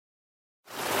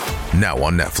Now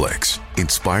on Netflix,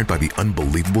 inspired by the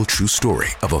unbelievable true story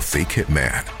of a fake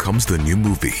hitman, comes the new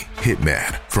movie,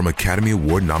 Hitman, from Academy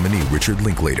Award nominee Richard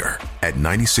Linklater. At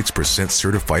 96%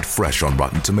 certified fresh on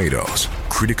Rotten Tomatoes,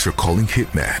 critics are calling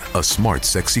Hitman a smart,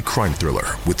 sexy crime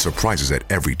thriller with surprises at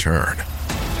every turn.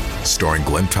 Starring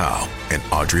Glenn Powell and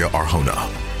Adria Arjona,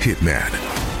 Hitman.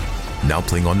 Now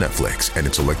playing on Netflix and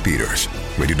in select theaters.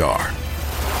 Rated R.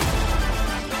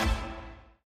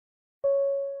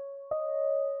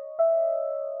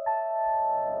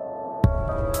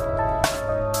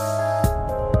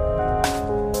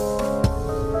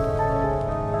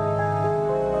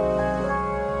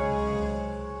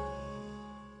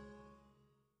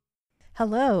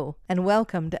 Hello, and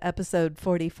welcome to episode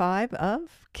 45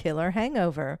 of Killer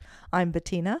Hangover. I'm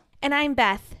Bettina. And I'm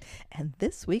Beth. And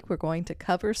this week we're going to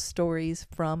cover stories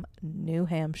from New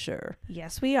Hampshire.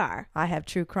 Yes, we are. I have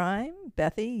true crime.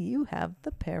 Bethy, you have the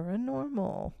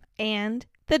paranormal. And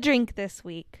the drink this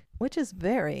week. Which is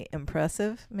very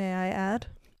impressive, may I add?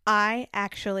 I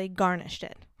actually garnished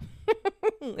it.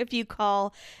 If you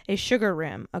call a sugar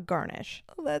rim a garnish.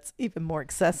 Oh, that's even more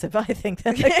excessive, I think.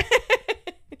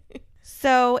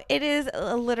 So it is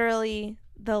literally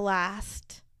the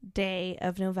last day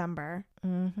of November.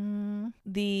 Mm-hmm.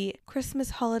 The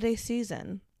Christmas holiday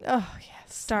season Oh,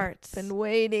 yes. starts Been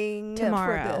waiting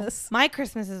tomorrow. for this. My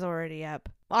Christmas is already up.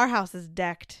 Our house is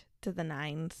decked to the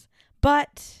nines.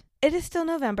 But it is still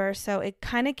November, so it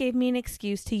kind of gave me an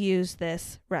excuse to use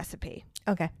this recipe.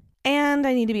 Okay. And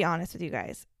I need to be honest with you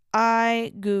guys.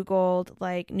 I Googled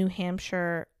like New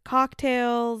Hampshire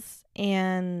cocktails,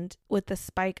 and with the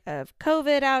spike of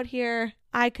COVID out here,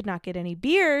 I could not get any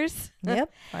beers.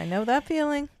 Yep, I know that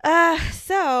feeling.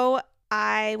 So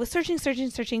I was searching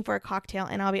for a cocktail,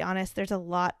 and I'll be honest, there's a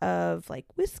lot of like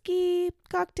whiskey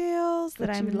cocktails that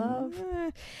I love.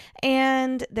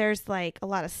 And there's like a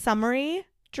lot of summery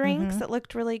drinks that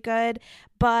looked really good,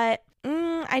 but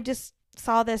I just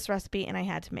saw this recipe and I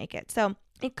had to make it. So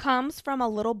it comes from a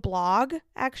little blog,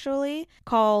 actually,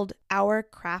 called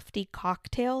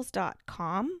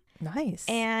OurCraftyCocktails.com. Nice.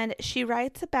 And she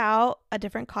writes about a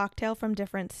different cocktail from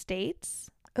different states.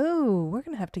 Oh, we're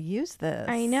going to have to use this.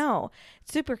 I know.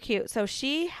 Super cute. So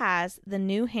she has the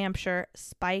New Hampshire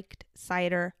spiked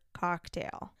cider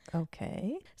cocktail.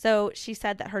 Okay. So she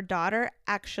said that her daughter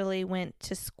actually went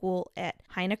to school at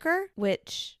Heinecker,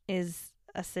 which is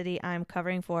a city I'm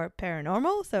covering for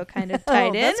paranormal, so it kind of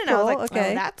tied in, and cool. I was like,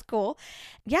 okay. oh, that's cool.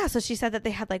 Yeah, so she said that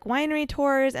they had like winery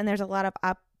tours, and there's a lot of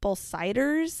apple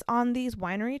ciders on these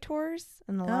winery tours,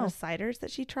 and a lot of ciders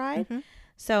that she tried. Mm-hmm.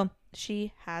 So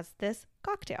she has this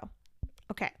cocktail.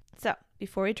 Okay, so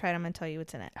before we try it, I'm going to tell you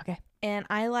what's in it. Okay. And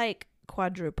I like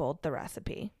quadrupled the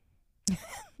recipe.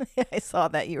 I saw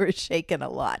that you were shaking a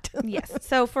lot. Yes.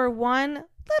 So for one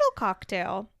little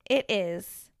cocktail, it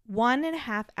is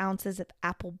 1.5 ounces of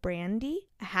apple brandy,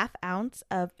 a 1/2 ounce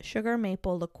of sugar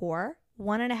maple liqueur,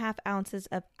 1.5 ounces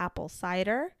of apple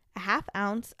cider, a 1/2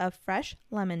 ounce of fresh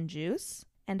lemon juice,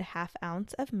 and a 1/2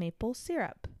 ounce of maple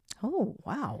syrup. Oh,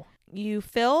 wow. You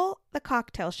fill the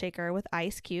cocktail shaker with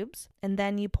ice cubes, and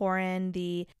then you pour in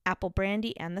the apple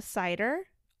brandy and the cider,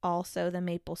 also the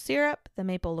maple syrup, the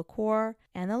maple liqueur,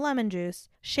 and the lemon juice.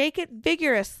 Shake it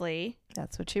vigorously.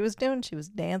 That's what she was doing. She was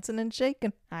dancing and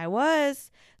shaking. I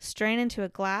was. Strain into a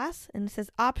glass, and it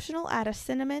says optional, add a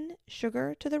cinnamon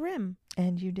sugar to the rim.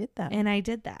 And you did that. And I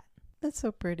did that. That's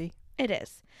so pretty. It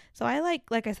is. So I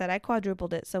like I said, I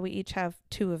quadrupled it, so we each have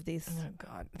 2 of these Oh,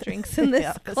 God. drinks in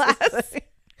this glass.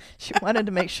 She wanted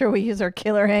to make sure we use our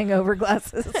killer hangover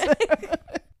glasses.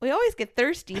 We always get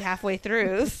thirsty halfway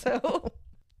through, so...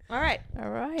 All right. All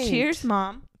right. Cheers,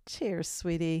 Mom. Cheers,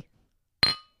 sweetie.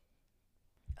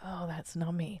 Oh, that's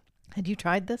nummy. Had you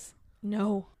tried this?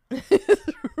 No.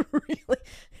 Really?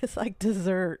 It's like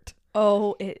dessert.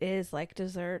 Oh, it is like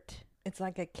dessert. It's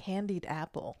like a candied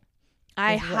apple.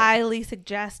 I Is what? highly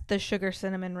suggest the sugar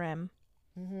cinnamon rim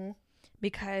Mm-hmm.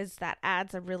 because that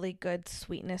adds a really good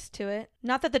sweetness to it.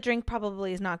 Not that the drink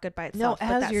probably is not good by No, itself, but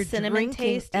as that you're cinnamon drinking,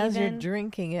 taste as even. you're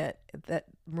drinking it, that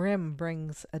rim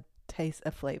brings a taste,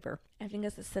 a flavor. I think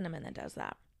it's the cinnamon that does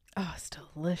that. Oh, it's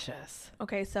delicious.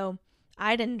 Okay, so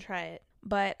I didn't try it,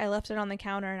 but I left it on the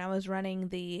counter and I was running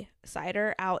the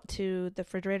cider out to the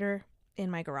refrigerator in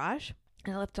my garage.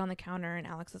 And I left it on the counter and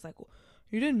Alex was like, well,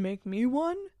 you didn't make me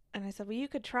one? And I said, well, you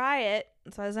could try it.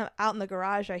 And so I was out in the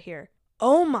garage, I hear,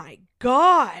 oh my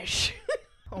gosh.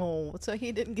 Oh, so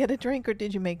he didn't get a drink, or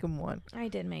did you make him one? I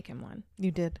did make him one.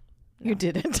 You did. No. You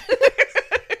didn't.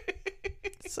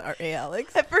 Sorry,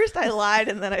 Alex. At first I lied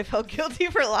and then I felt guilty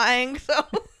for lying. So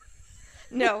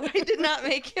no, I did not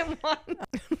make him one.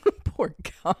 Poor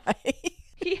guy.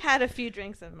 He He had a few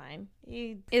drinks of mine.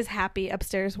 He is happy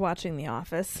upstairs watching The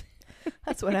Office.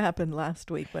 That's what happened last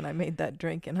week when I made that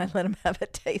drink and I let him have a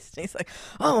taste. And he's like,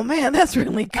 "Oh man, that's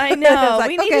really good." I know. Like,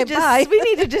 we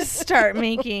need to just start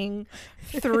making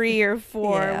 3 or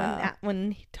 4 Yeah.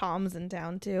 when Tom's in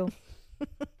town too.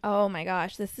 Oh my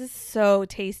gosh, this is so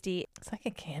tasty. It's like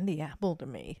a candy apple to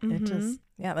me. It Mhm. just,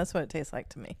 yeah, that's what it tastes like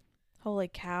to me. Holy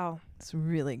cow. It's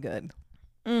really good.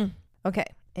 Mm. Okay,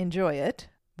 enjoy it,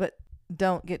 but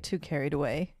don't get too carried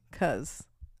away because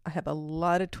I have a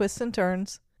lot of twists and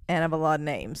turns and I have a lot of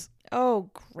names. Oh,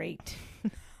 great.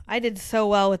 I did so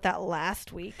well with that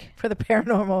last week. For the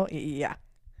paranormal, yeah.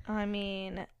 I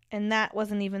mean, and that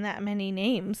wasn't even that many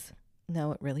names.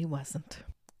 No, it really wasn't.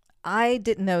 I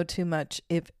didn't know too much,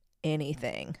 if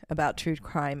anything, about true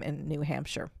crime in New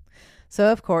Hampshire.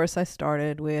 So, of course, I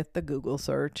started with the Google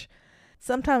search.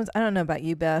 Sometimes, I don't know about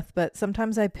you, Beth, but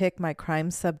sometimes I pick my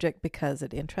crime subject because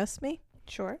it interests me.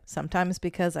 Sure. Sometimes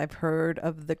because I've heard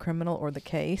of the criminal or the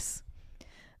case.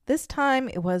 This time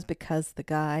it was because the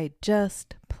guy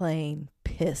just plain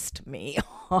pissed me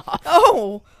off.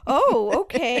 Oh,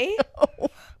 okay.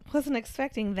 Wasn't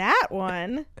expecting that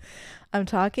one. I'm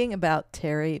talking about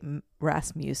Terry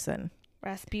Rasmussen.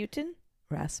 Rasputin?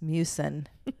 Rasmussen.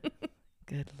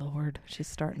 Good Lord, she's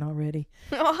starting already.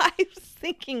 Oh, I was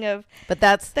thinking of But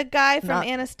that's, the guy from Not-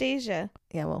 Anastasia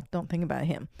yeah, well, don't think about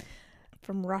him.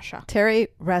 from Russia. Terry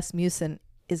Rasmussen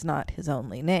is not his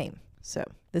only name. So,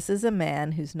 this is a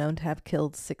man who's known to have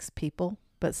killed 6 people,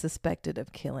 but suspected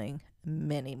of killing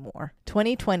many more.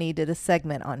 2020 did a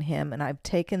segment on him, and I've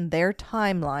taken their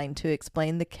timeline to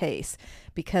explain the case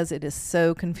because it is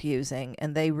so confusing.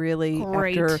 And they really,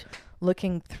 Great. after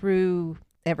looking through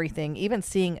everything, even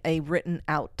seeing a written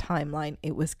out timeline,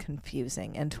 it was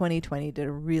confusing. And 2020 did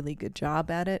a really good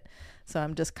job at it. So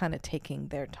I'm just kind of taking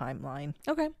their timeline.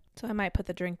 Okay. So I might put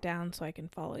the drink down so I can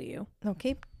follow you. No,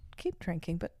 keep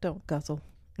drinking, but don't guzzle.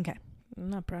 Okay. I'm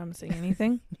not promising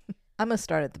anything. I'm going to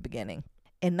start at the beginning.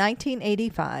 In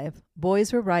 1985,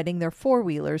 boys were riding their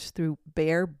four-wheelers through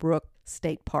Bear Brook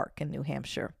State Park in New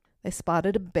Hampshire. They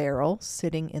spotted a barrel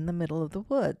sitting in the middle of the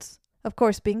woods. Of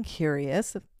course, being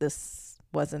curious if this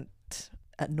wasn't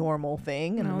a normal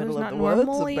thing in the middle of the woods,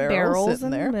 a barrel barrels sitting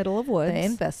in there, the middle of woods. they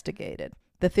investigated.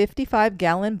 The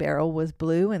 55-gallon barrel was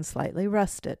blue and slightly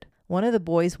rusted. One of the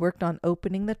boys worked on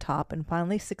opening the top, and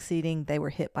finally succeeding, they were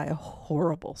hit by a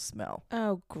horrible smell.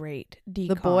 Oh, great. The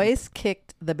Decomp. boys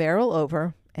kicked the barrel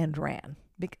over and ran.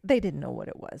 They didn't know what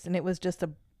it was, and it was just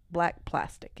a black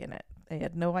plastic in it. They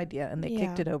had no idea, and they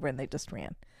kicked it over and they just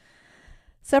ran.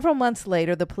 Several months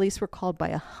later, the police were called by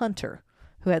a hunter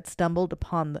who had stumbled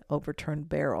upon the overturned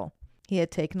barrel. He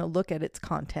had taken a look at its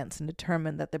contents and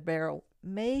determined that the barrel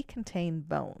may contain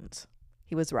bones.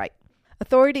 He was right.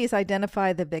 Authorities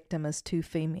identified the victim as 2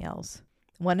 females,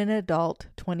 one an adult,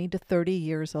 20 to 30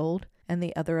 years old, and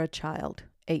the other a child,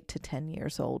 8 to 10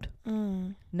 years old.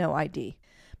 No ID.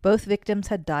 Both victims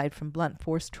had died from blunt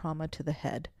force trauma to the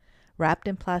head, wrapped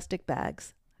in plastic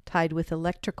bags, tied with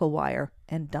electrical wire,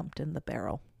 and dumped in the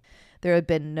barrel. There had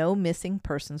been no missing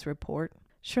persons report.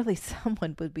 Surely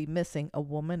someone would be missing, a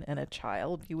woman and a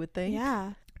child, you would think.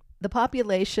 Yeah. The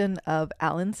population of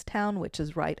Allenstown, which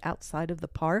is right outside of the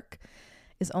park,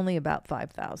 is only about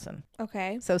 5,000.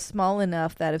 Okay. So small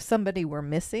enough that if somebody were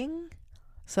missing,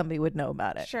 somebody would know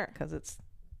about it. Sure. Because it's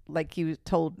like you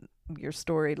told your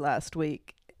story last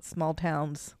week, small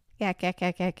towns, yak, yak,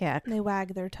 yak, yak, yak. They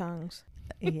wag their tongues.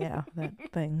 Yeah, that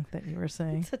thing that you were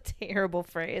saying. It's a terrible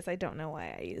phrase. I don't know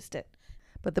why I used it.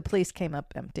 But the police came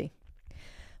up empty.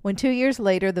 When 2 years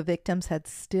later the victims had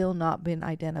still not been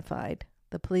identified,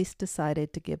 the police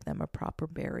decided to give them a proper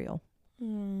burial.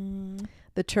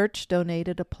 The church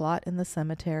donated a plot in the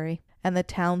cemetery, and the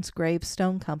town's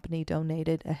gravestone company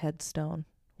donated a headstone,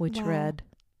 which Wow. read,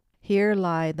 "Here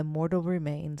lie the mortal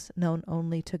remains known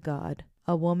only to God,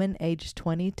 a woman aged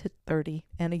 20 to 30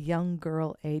 and a young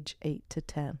girl aged 8 to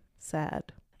 10.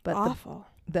 Sad. But Awful.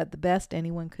 the best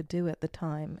anyone could do at the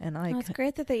time, and Oh, it's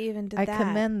great that they even did I that.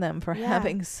 commend them for Yeah.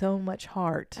 having so much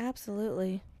heart.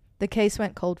 Absolutely. The case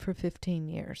went cold for 15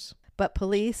 years, but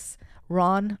police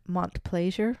Ron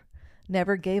Montplaisir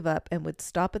never gave up and would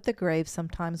stop at the grave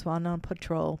sometimes while on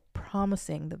patrol,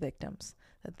 promising the victims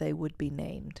that they would be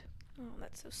named. Oh,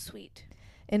 that's so sweet.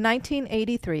 In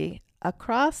 1983,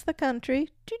 across the country,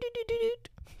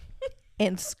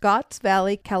 in Scotts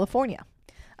Valley, California,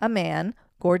 a man,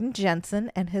 Gordon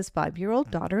Jensen, and his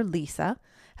 5-year-old daughter, Lisa,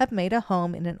 have made a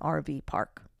home in an RV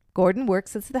park. Gordon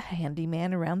works as the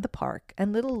handyman around the park,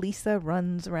 and little Lisa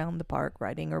runs around the park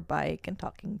riding her bike and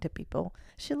talking to people.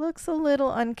 She looks a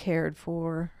little uncared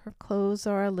for. Her clothes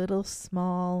are a little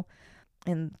small.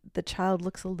 And the child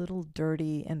looks a little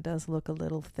dirty and does look a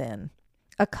little thin.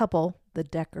 A couple, the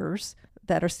Deckers,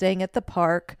 that are staying at the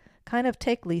park, kind of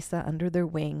take Lisa under their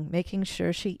wing, making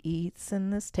sure she eats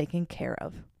and is taken care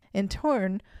of. In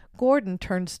turn, Gordon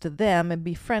turns to them and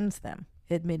befriends them,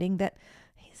 admitting that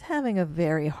he's having a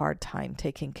very hard time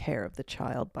taking care of the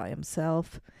child by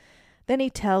himself. Then he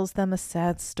tells them a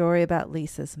sad story about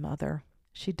Lisa's mother.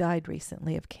 She died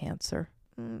recently of cancer.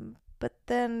 But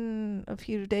then a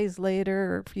few days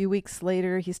later, or a few weeks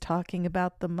later, he's talking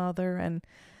about the mother,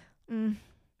 and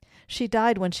she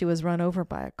died when she was run over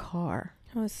by a car.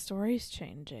 Oh, his story's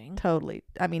changing. Totally.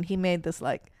 I mean, he made this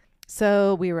like,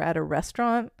 so we were at a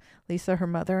restaurant, Lisa, her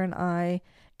mother, and I,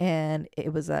 and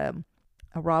it was a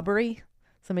robbery.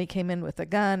 Somebody came in with a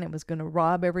gun and was going to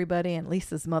rob everybody, and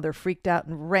Lisa's mother freaked out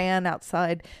and ran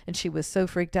outside, and she was so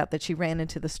freaked out that she ran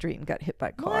into the street and got hit by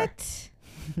a car. What?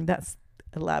 That's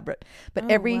elaborate. But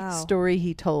every story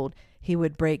he told, he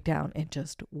would break down and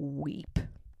just weep.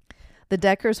 The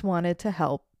Deckers wanted to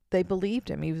help. They believed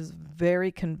him. He was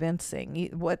very convincing.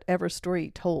 Whatever story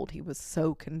he told, he was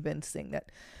so convincing that,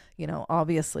 you know,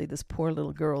 obviously this poor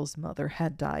little girl's mother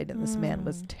had died and this man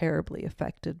was terribly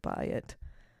affected by it.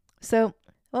 So,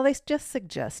 well, they just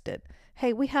suggested,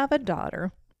 hey, we have a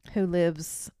daughter who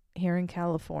lives here in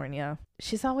California.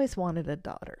 She's always wanted a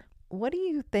daughter. What do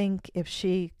you think if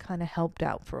she kind of helped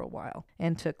out for a while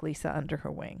and took Lisa under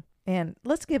her wing? And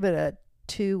let's give it a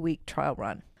 2-week trial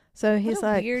run. So he's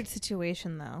like, weird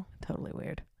situation though. Totally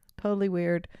weird. Totally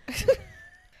weird.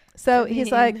 So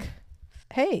he's like,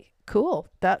 hey, cool.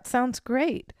 That sounds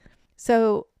great.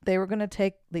 So they were going to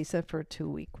take Lisa for a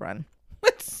 2-week run.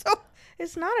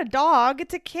 It's not a dog.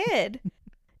 It's a kid.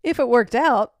 If it worked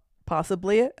out,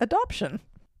 possibly adoption.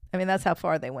 I mean, that's how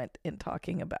far they went in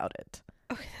talking about it.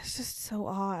 Okay, that's just so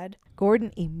odd.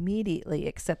 Gordon immediately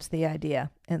accepts the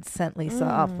idea and sent Lisa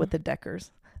off with the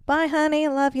Deckers. Bye, honey.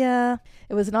 Love ya.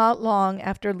 It was not long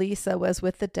after Lisa was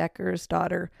with the Deckers'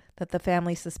 daughter that the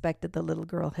family suspected the little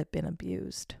girl had been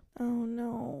abused. Oh,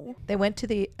 no. They went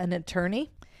to an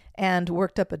attorney and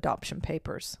worked up adoption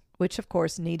papers, which, of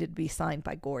course, needed to be signed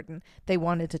by Gordon. They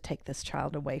wanted to take this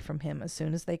child away from him as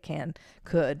soon as they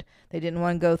could. They didn't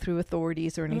want to go through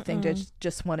authorities or anything. They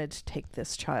just wanted to take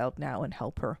this child now and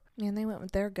help her. Man, they went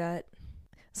with their gut.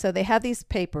 So they had these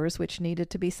papers, which needed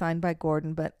to be signed by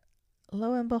Gordon, but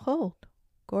lo and behold,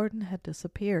 Gordon had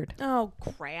disappeared. Oh,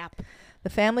 crap. The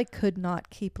family could not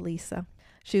keep Lisa.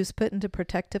 She was put into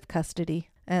protective custody,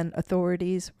 and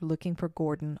authorities were looking for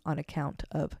Gordon on account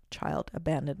of child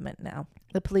abandonment now.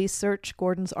 The police searched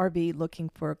Gordon's RV looking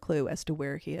for a clue as to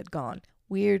where he had gone.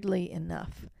 Weirdly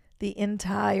enough, the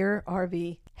entire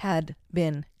RV had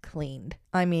been cleaned.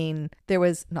 I mean, there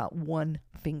was not one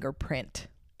fingerprint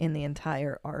in the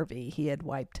entire RV. He had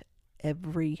wiped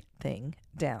everything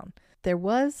down. There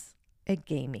was a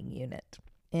gaming unit,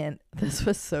 and this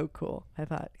was so cool. I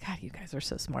thought, God, you guys are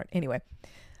so smart. Anyway,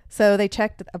 so they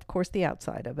checked, of course, the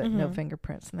outside of it, no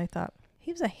fingerprints, and they thought,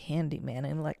 he was a handyman,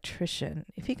 an electrician.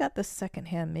 If he got this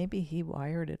secondhand, maybe he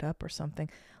wired it up or something.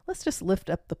 Let's just lift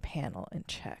up the panel and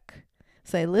check.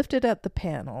 So they lifted up the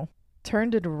panel,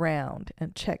 turned it around,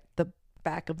 and checked the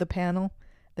back of the panel.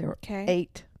 There were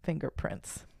 8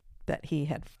 fingerprints that he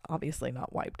had obviously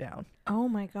not wiped down. Oh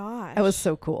my gosh. That was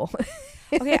so cool.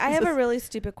 Okay, I have a really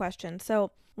stupid question.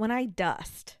 So when I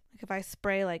dust, like if I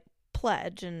spray like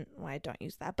Pledge, and well, I don't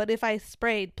use that, but if I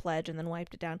sprayed Pledge and then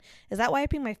wiped it down, is that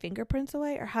wiping my fingerprints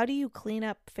away? Or how do you clean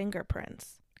up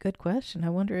fingerprints? Good question.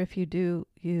 I wonder if you do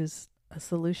use a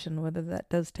solution, whether that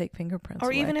does take fingerprints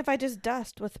or away. Even if I just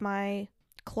dust with my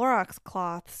Clorox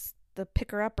cloths, the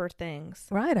picker-upper things.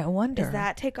 Right, I wonder. Does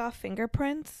that take off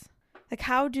fingerprints? Like,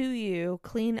 how do you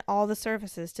clean all the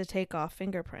surfaces to take off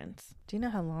fingerprints? Do you know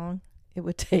how long it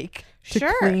would take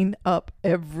to clean up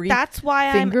every That's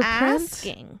why fingerprint? I'm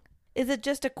asking. Is it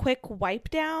just a quick wipe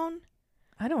down?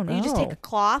 I don't know. You just take a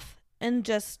cloth and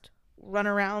just run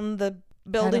around the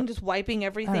building just wiping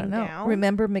everything down?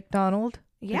 Remember McDonald?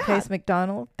 Yeah. The case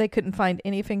McDonald? They couldn't find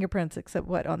any fingerprints except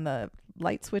what, on the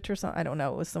light switch or something? I don't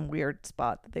know. It was some weird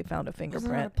spot that they found a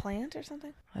fingerprint. Wasn't it a plant or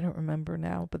something? I don't remember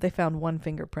now, but they found one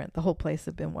fingerprint. The whole place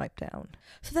had been wiped down.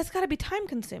 So that's got to be time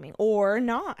consuming, or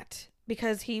not,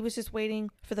 because he was just waiting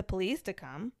for the police to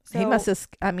come. So, he must have,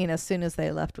 I mean, as soon as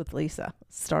they left with Lisa,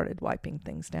 started wiping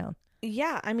things down.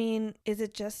 Yeah, I mean, is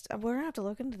it just, we're going to have to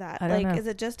look into that. I don't know. Is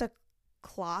it just a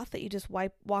cloth that you just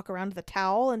walk around with a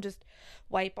towel and just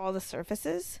wipe all the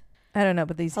surfaces? I don't know,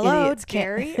 but these Hello, idiots can't.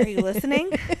 Jerry, are you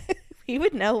listening? He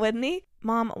would know, wouldn't he?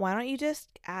 Mom, why don't you just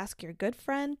ask your good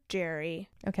friend, Jerry?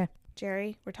 Okay.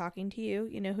 Jerry, we're talking to you.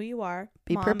 You know who you are.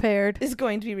 Be Mom prepared. is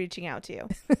going to be reaching out to you.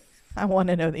 I want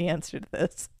to know the answer to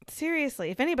this. Seriously,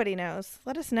 if anybody knows,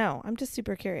 let us know. I'm just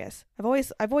super curious. I've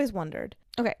always wondered.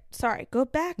 Okay, sorry. Go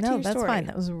back to your story. No, that's fine.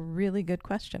 That was a really good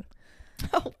question.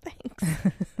 Oh,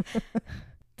 thanks.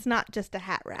 It's not just a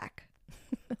hat rack.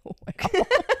 Wow.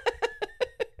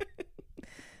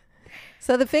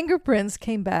 So the fingerprints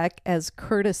came back as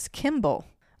Curtis Kimball,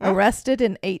 arrested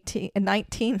in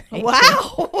 1918.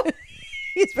 Wow.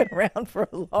 He's been around for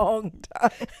a long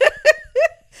time.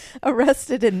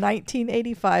 Arrested in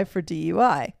 1985 for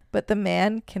DUI, but the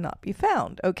man cannot be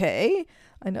found. Okay,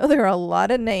 I know there are a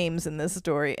lot of names in this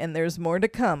story, and there's more to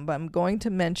come, but I'm going to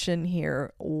mention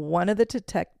here one of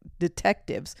the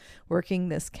detectives working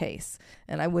this case,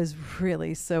 and I was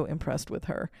really so impressed with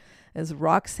her, is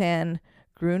Roxanne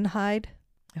Grunheid.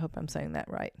 I hope I'm saying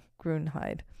that right.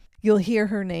 Grunheid. You'll hear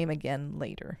her name again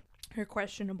later. Her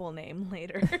questionable name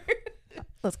later.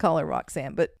 Let's call her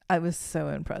Roxanne, but I was so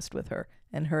impressed with her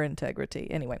and her integrity.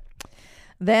 Anyway,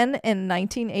 then in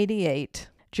 1988,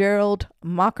 Gerald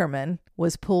Mockerman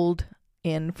was pulled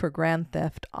in for grand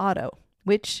theft auto,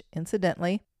 which,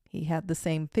 incidentally, he had the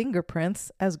same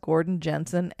fingerprints as Gordon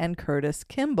Jensen and Curtis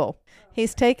Kimball.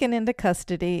 He's taken into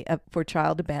custody for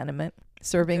child abandonment,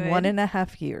 serving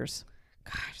 1.5 years.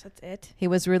 Gosh, that's it. He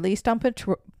was released on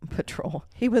patrol.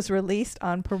 He was released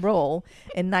on parole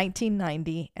in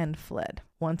 1990 and fled.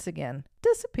 Once again,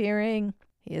 disappearing.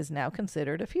 He is now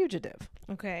considered a fugitive.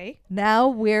 Okay. Now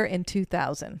we're in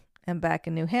 2000 and back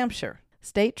in New Hampshire.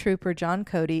 State Trooper John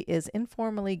Cody is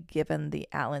informally given the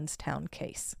Allenstown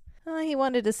case. He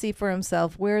wanted to see for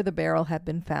himself where the barrel had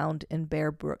been found in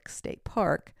Bear Brook State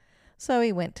Park, so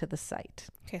he went to the site.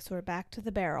 Okay, so we're back to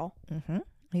the barrel. Mm-hmm.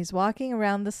 He's walking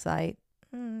around the site.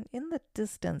 In the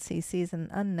distance, he sees an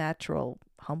unnatural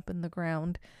hump in the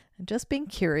ground, and just being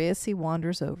curious, he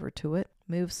wanders over to it,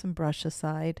 moves some brush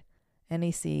aside, and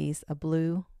he sees a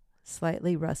blue,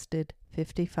 slightly rusted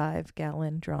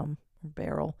 55-gallon drum or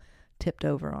barrel tipped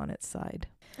over on its side.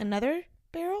 Another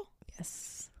barrel?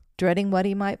 Yes. Dreading what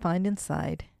he might find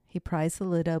inside, he pries the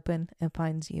lid open and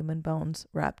finds human bones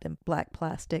wrapped in black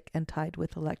plastic and tied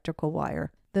with electrical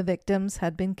wire. The victims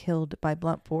had been killed by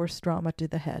blunt force trauma to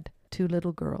the head. 2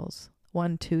 little girls,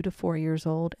 one 2 to 4 years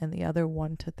old and the other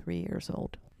 1 to 3 years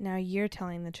old. Now you're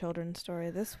telling the children's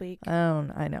story this week. Oh,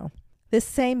 I know. This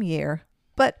same year,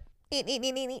 but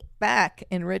back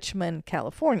in Richmond,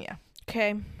 California.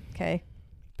 Okay.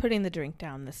 Putting the drink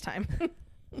down this time.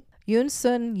 Yoon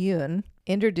Sun Yoon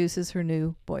introduces her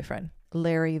new boyfriend,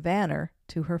 Larry Vanner,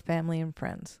 to her family and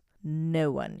friends. No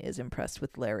one is impressed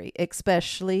with Larry,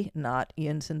 especially not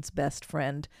Yoon Sun's best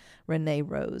friend, Renee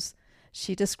Rose.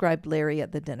 She described Larry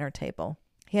at the dinner table.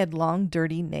 He had long,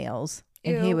 dirty nails,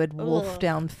 and he would wolf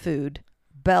down food,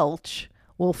 belch,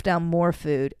 wolf down more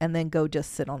food, and then go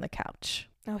just sit on the couch.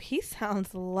 Oh, he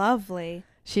sounds lovely.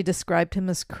 She described him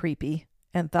as creepy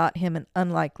and thought him an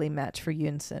unlikely match for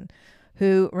Yoon Sun,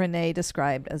 who Renee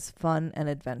described as fun and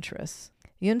adventurous.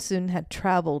 Yoon Sun had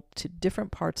traveled to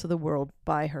different parts of the world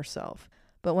by herself,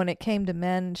 but when it came to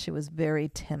men, she was very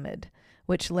timid,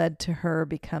 which led to her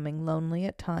becoming lonely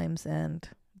at times and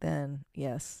then,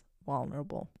 yes,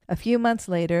 vulnerable. A few months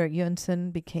later, Yoon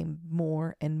Sun became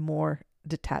more and more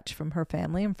detached from her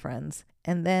family and friends,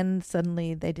 and then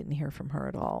suddenly they didn't hear from her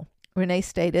at all. Renee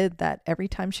stated that every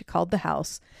time she called the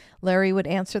house, Larry would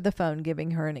answer the phone,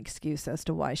 giving her an excuse as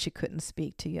to why she couldn't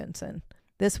speak to Yoon Sun.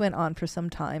 This went on for some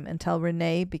time until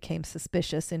Renee became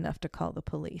suspicious enough to call the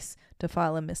police to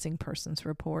file a missing persons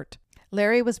report.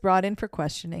 Larry was brought in for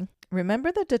questioning.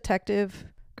 Remember the detective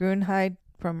Grunheid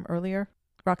from earlier,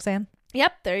 Roxanne?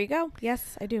 Yep, there you go.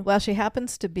 Yes, I do. Well, she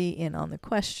happens to be in on the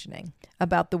questioning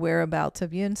about the whereabouts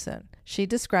of Yoon Sun. She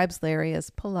describes Larry as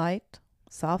polite,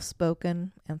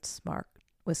 soft-spoken, and smart,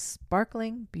 with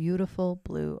sparkling, beautiful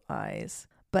blue eyes.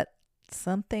 But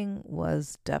something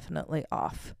was definitely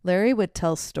off. Larry would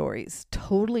tell stories,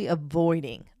 totally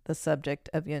avoiding the subject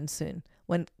of Yoon Sun.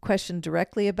 When questioned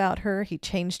directly about her, he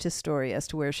changed his story as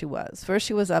to where she was. First,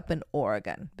 she was up in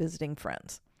Oregon, visiting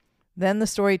friends. Then the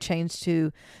story changed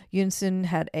to Yoon Sun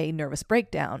had a nervous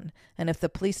breakdown, and if the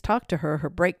police talked to her, her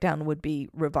breakdown would be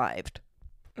revived.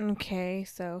 Okay,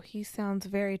 so he sounds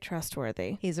very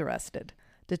trustworthy. He's arrested.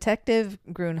 Detective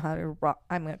Grunheid,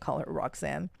 I'm going to call her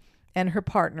Roxanne, and her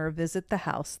partner visit the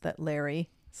house that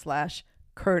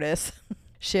Larry/Curtis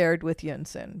shared with Yoon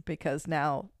Sun, because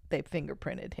now they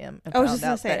fingerprinted him. And I was just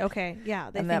going to say, okay,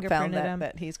 yeah, they fingerprinted him.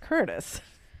 That he's Curtis.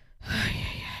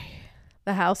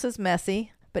 The house is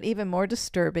messy, but even more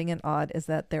disturbing and odd is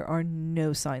that there are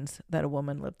no signs that a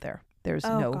woman lived there. There's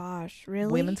no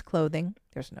women's clothing.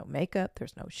 There's no makeup.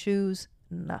 There's no shoes.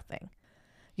 Nothing.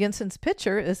 Yoon Sun's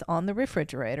picture is on the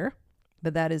refrigerator,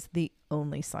 but that is the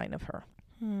only sign of her.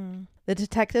 Hmm. The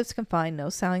detectives can find no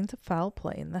signs of foul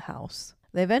play in the house.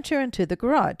 They venture into the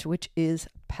garage, which is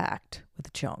packed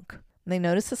with junk. They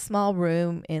notice a small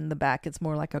room in the back. It's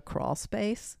more like a crawl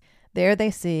space. There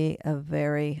they see a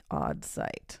very odd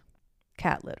sight.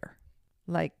 Cat litter.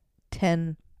 Like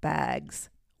 10 bags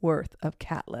worth of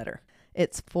cat litter.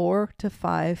 It's 4 to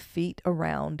 5 feet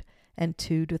around and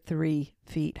 2 to 3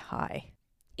 feet high.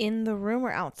 In the room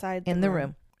or outside In the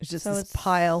room. It's just So this it's-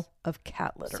 pile of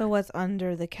cat litter. So what's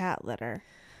under the cat litter?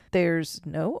 There's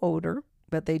no odor,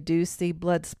 but they do see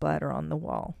blood splatter on the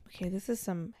wall. Okay, this is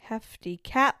some hefty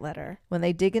cat litter. When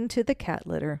they dig into the cat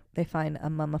litter, they find a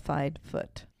mummified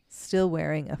foot, still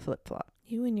wearing a flip-flop.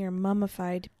 You and your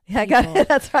mummified Yeah, I got people. it.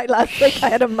 That's right. Last week I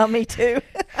had a mummy too.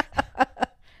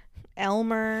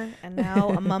 Elmer, and now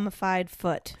a mummified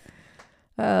foot.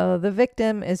 Oh, the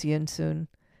victim is Yunsun.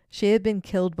 She had been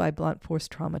killed by blunt force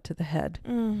trauma to the head.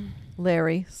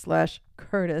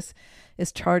 Larry/Curtis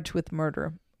is charged with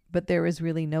murder, but there is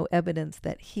really no evidence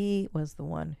that he was the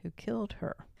one who killed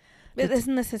her. But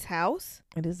isn't this his house?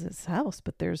 It is his house,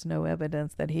 but there's no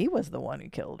evidence that he was the one who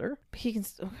killed her. He can.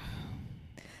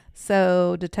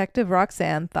 So Detective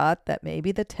Roxanne thought that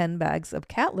maybe the 10 bags of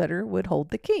cat litter would hold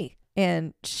the key.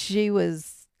 And she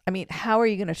was, I mean, how are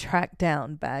you going to track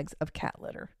down bags of cat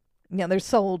litter? You know, they're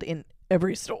sold in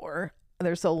every store.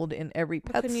 They're sold in every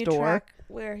pet Couldn't you store. track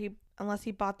where he, unless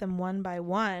he bought them one by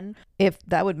one? If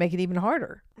that would make it even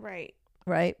harder, Right.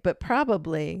 right? But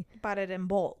probably Bought it in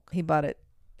bulk. he bought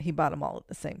them all at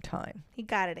the same time. He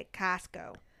got it at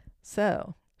Costco.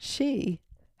 So she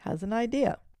has an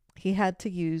idea. He had to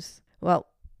use, well,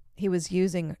 he was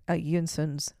using a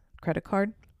Yunsun's credit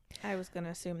card. I was going to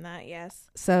assume that, yes.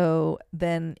 So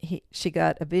then she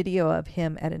got a video of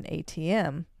him at an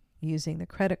ATM using the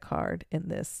credit card in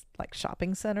this like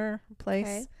shopping center place.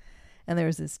 Okay. And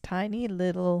there's this tiny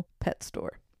little pet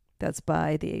store that's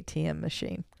by the ATM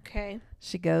machine. Okay.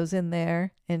 She goes in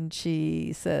there and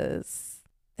she says,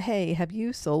 "Hey, have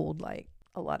you sold like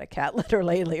a lot of cat litter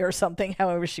lately," or something,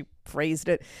 however she phrased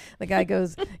it. The guy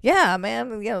goes, "Yeah,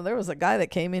 man, you know, there was a guy that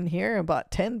came in here and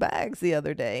bought 10 bags the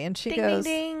other day." And she Ding, goes,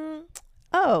 ding, ding.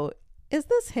 "Oh, is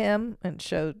this him?" And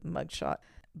showed mugshot.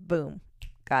 Boom.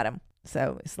 Got him.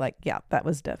 So it's like, yeah, that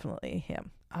was definitely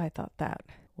him. I thought that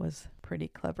was pretty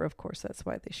clever. Of course, that's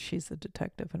why she's a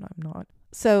detective and I'm not.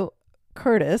 So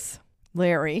Curtis,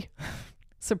 Larry,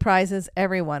 surprises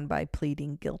everyone by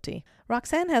pleading guilty.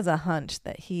 Roxanne has a hunch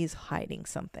that he's hiding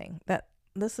something, that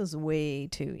this is way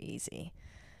too easy.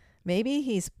 Maybe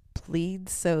he's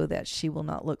pleads so that she will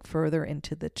not look further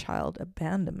into the child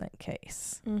abandonment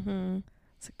case. Mm-hmm.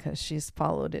 It's because she's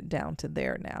followed it down to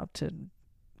there now, to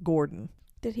Gordon.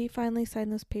 Did he finally sign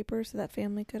those papers so that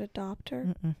family could adopt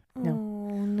her? No.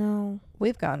 Oh, no.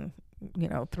 We've gone,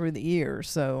 through the years,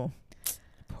 so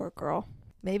Poor girl.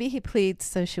 maybe he pleads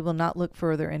so she will not look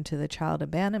further into the child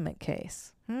abandonment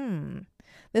case.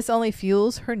 This only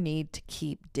fuels her need to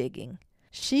keep digging.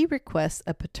 She requests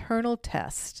a paternal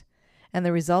test, and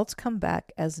the results come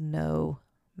back as no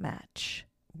match.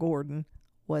 Gordon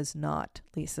was not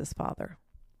Lisa's father.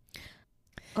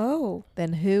 Oh.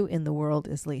 Then who in the world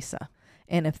is Lisa?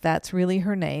 And if that's really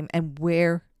her name, and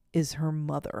where is her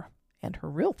mother and her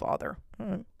real father?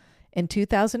 In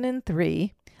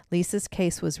 2003, Lisa's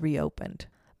case was reopened.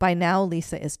 By now,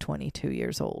 Lisa is 22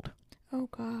 years old. Oh,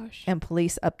 gosh. And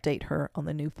police update her on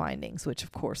the new findings, which,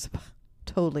 of course,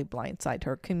 totally blindsided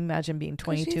her. Can you imagine being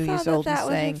 22 years old and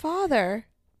saying, was her father.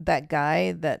 that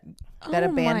guy that Oh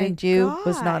abandoned my you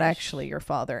was not gosh. actually your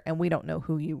father, and we don't know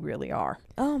who you really are.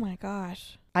 Oh, my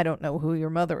gosh. I don't know who your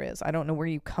mother is. I don't know where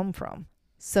you come from.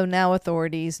 So now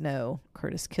authorities know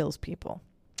Curtis kills people.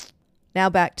 Now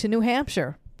back to New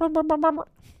Hampshire.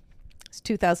 It's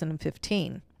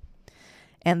 2015.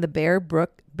 And the Bear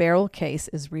Brook barrel case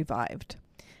is revived.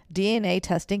 DNA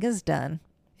testing is done.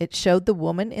 It showed the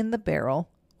woman in the barrel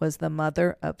was the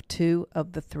mother of 2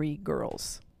 of the 3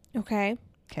 girls. Okay.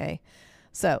 Okay.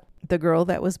 So the girl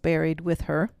that was buried with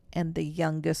her and the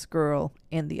youngest girl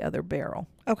in the other barrel.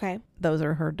 Okay. Those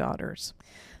are her daughters.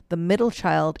 The middle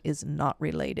child is not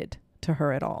related to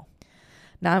her at all.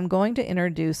 Now I'm going to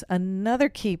introduce another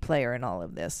key player in all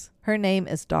of this. Her name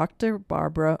is Dr.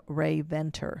 Barbara Ray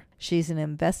Venter. She's an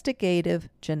investigative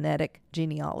genetic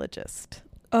genealogist.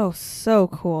 Oh, so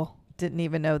cool. Didn't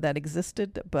even know that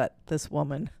existed, but this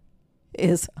woman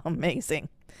is amazing.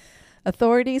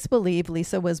 Authorities believe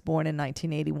Lisa was born in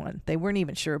 1981. They weren't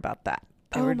even sure about that.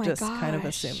 They were just kind of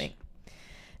assuming.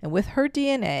 And with her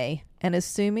DNA, and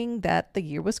assuming that the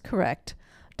year was correct,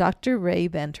 Dr. Ray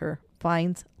Venter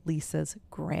finds Lisa's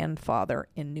grandfather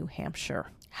in New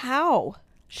Hampshire. How?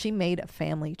 She made a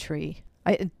family tree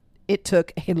It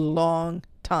took a long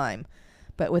time,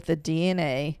 but with the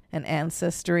DNA and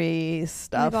ancestry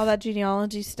stuff, like all that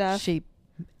genealogy stuff, she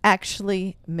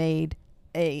actually made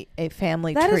a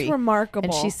family that tree. is remarkable.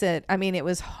 And she said, I mean, it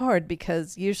was hard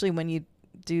because usually when you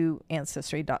do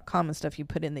ancestry.com and stuff, you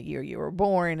put in the year you were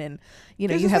born, and you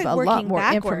know, you have a lot more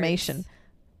information.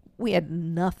 We had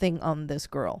nothing on this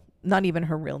girl, not even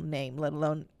her real name, let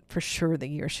alone for sure the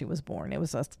year she was born. It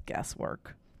was just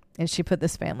guesswork. And she put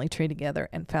this family tree together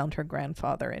and found her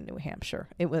grandfather in New Hampshire.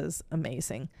 It was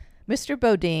amazing. Mr.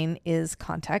 Bodine is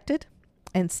contacted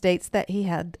and states that he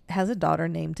has a daughter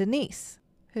named Denise,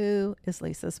 who is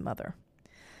Lisa's mother.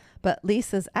 But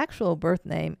Lisa's actual birth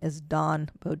name is Dawn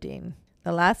Bodine.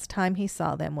 The last time he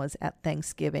saw them was at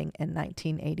Thanksgiving in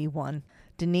 1981.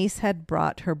 Denise had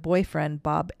brought her boyfriend,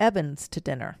 Bob Evans, to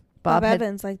dinner. Bob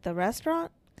Evans, like the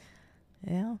restaurant?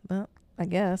 Yeah, well, I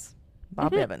guess.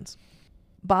 Bob Evans.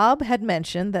 Bob had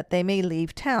mentioned that they may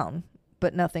leave town,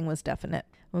 but nothing was definite.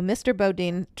 When Mr.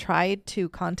 Bodine tried to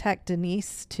contact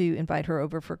Denise to invite her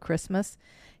over for Christmas,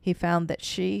 he found that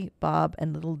she, Bob,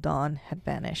 and little Dawn had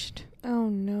vanished. Oh,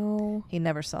 no. He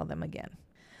never saw them again.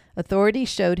 Authorities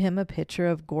showed him a picture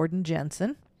of Gordon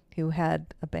Jensen, who had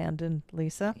abandoned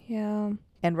Lisa. Yeah.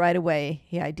 And right away,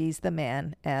 he IDs the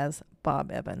man as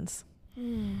Bob Evans.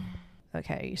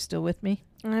 Okay, are you still with me?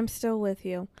 I'm still with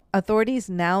you. Authorities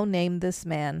now name this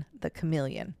man the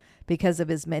Chameleon because of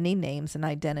his many names and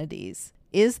identities.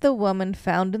 Is the woman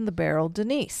found in the barrel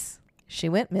Denise? She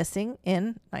went missing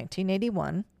in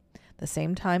 1981, the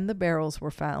same time the barrels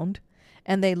were found,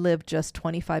 and they lived just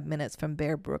 25 minutes from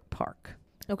Bear Brook Park.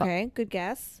 Okay, good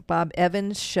guess. Bob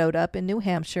Evans showed up in New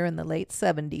Hampshire in the late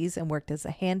 70s and worked as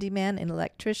a handyman and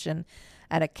electrician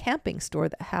at a camping store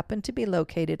that happened to be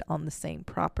located on the same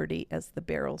property as the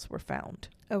barrels were found.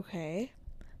 Okay.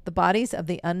 The bodies of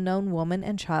the unknown woman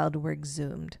and child were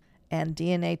exhumed, and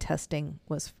DNA testing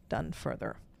was done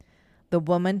further. The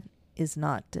woman is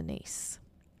not Denise.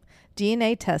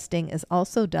 DNA testing is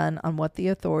also done on what the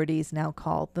authorities now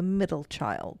call the middle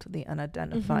child, the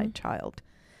unidentified child.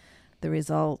 The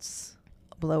results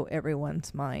blow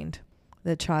everyone's mind.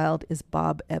 The child is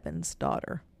Bob Evans'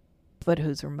 daughter. But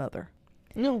who's her mother?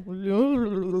 No.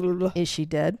 Is she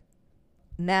dead?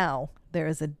 Now there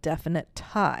is a definite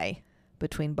tie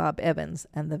between Bob Evans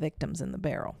and the victims in the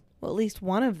barrel. Well, at least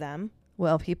one of them.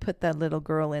 Well, if he put that little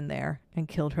girl in there and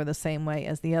killed her the same way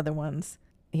as the other ones,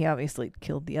 he obviously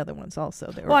killed the other ones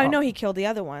also. Well, I know he killed the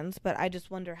other ones, but I just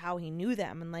wonder how he knew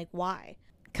them and, like, why.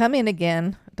 Come in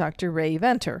again, Dr. Ray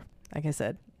Venter. Like I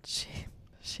said,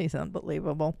 she's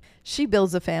unbelievable. She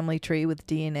builds a family tree with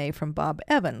DNA from Bob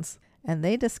Evans, and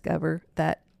they discover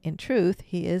that, in truth,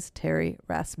 he is Terry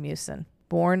Rasmussen,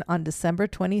 born on December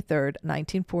 23rd,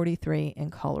 1943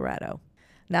 in Colorado.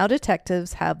 Now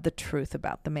detectives have the truth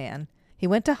about the man. He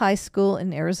went to high school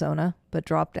in Arizona, but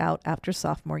dropped out after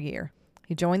sophomore year.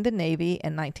 He joined the Navy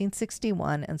in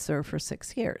 1961 and served for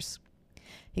 6 years.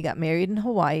 He got married in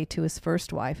Hawaii to his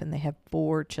first wife, and they have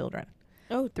 4 children.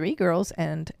 3 girls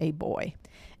and a boy.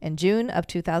 In June of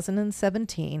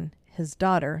 2017, his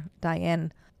daughter,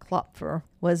 Diane Klopfer,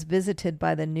 was visited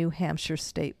by the New Hampshire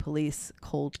State Police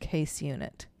Cold Case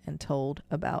Unit and told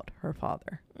about her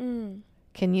father.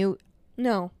 Can you...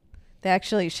 No.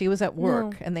 She was at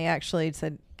work, and they actually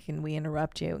said, can we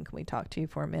interrupt you and can we talk to you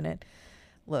for a minute?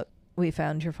 Look, we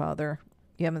found your father.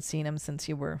 You haven't seen him since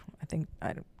you were, I think,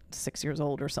 6 years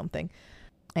old or something.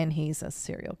 And he's a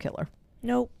serial killer.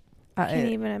 Nope. Can't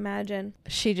even imagine.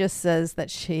 She just says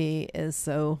that she is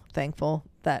so thankful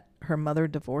that her mother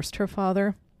divorced her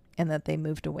father and that they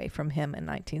moved away from him in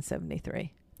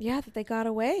 1973. Yeah, that they got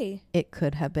away. It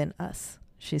could have been us,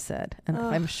 she said. And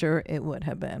I'm sure it would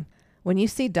have been. When you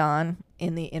see Dawn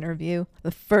in the interview,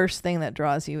 the first thing that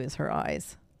draws you is her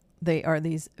eyes. They are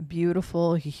these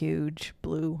beautiful, huge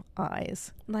blue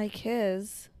eyes. Like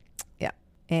his. Yeah.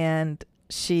 And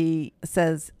she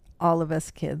says all of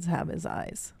us kids have his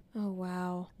eyes. Oh,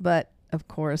 wow. But, of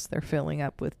course, they're filling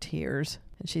up with tears.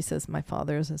 And she says, my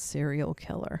father is a serial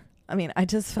killer. I mean, I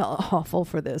just felt awful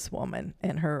for this woman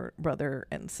and her brother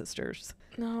and sisters.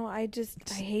 No, I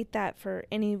hate that for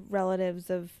any relatives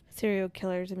of serial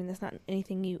killers. I mean, that's not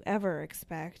anything you ever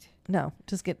expect. No,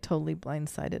 just get totally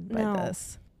blindsided by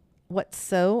this. What's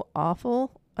so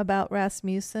awful about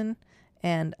Rasmussen,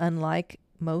 and unlike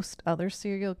most other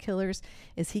serial killers,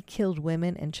 is he killed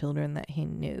women and children that he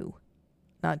knew.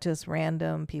 Not just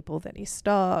random people that he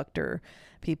stalked or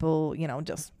people,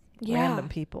 just random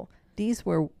people. These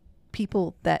were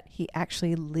people that he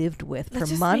actually lived with for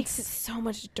months. That makes it so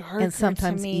much darker and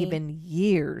sometimes to me. Even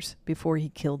years before he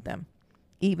killed them.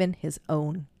 Even his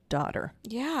own daughter.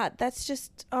 Yeah, that's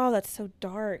just, that's so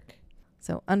dark.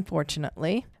 So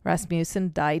unfortunately,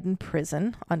 Rasmussen died in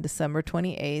prison on December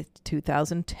 28,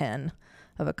 2010,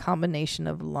 of a combination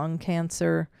of lung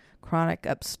cancer, chronic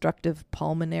obstructive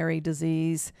pulmonary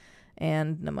disease,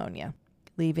 and pneumonia,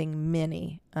 leaving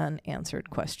many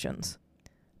unanswered questions.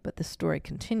 But the story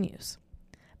continues.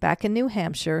 Back in New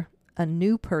Hampshire, a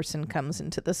new person comes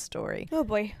into the story. Oh,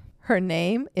 boy. Her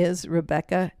name is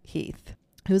Rebecca Heath,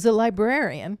 who's a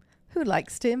librarian who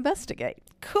likes to investigate.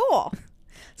 Cool.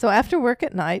 So after work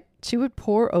at night, she would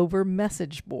pore over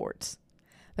message boards.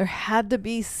 There had to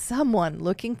be someone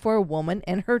looking for a woman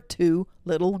and her 2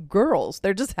 little girls.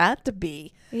 There just had to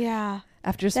be. Yeah.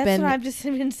 After That's spending, what I've just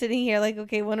been sitting here like,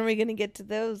 okay, when are we going to get to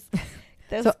those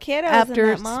so kiddos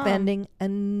after and that mom? spending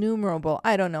innumerable,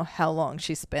 I don't know how long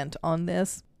she spent on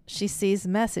this, she sees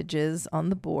messages on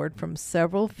the board from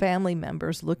several family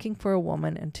members looking for a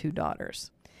woman and 2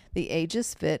 daughters. The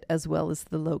ages fit as well as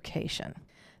the location.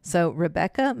 So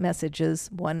Rebecca messages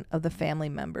one of the family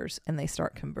members and they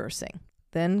start conversing.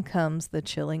 Then comes the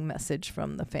chilling message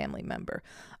from the family member.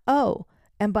 Oh,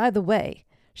 and by the way,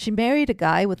 she married a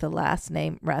guy with the last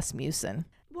name Rasmussen.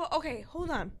 Well, okay, hold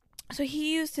on. So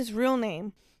he used his real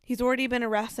name. He's already been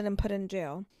arrested and put in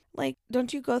jail. Like,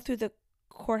 don't you go through the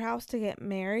courthouse to get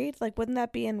married? Like, wouldn't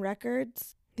that be in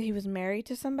records that he was married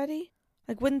to somebody?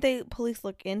 Like, wouldn't the police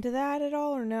look into that at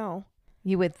all or no?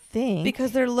 You would think.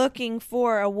 Because they're looking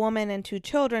for a woman and 2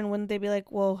 children. Wouldn't they be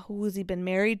like, well, who has he been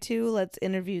married to? Let's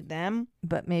interview them.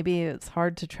 But maybe it's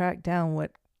hard to track down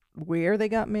where they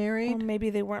got married. Or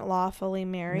maybe they weren't lawfully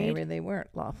married. Maybe they weren't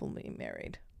lawfully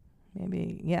married.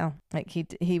 Maybe, yeah. Like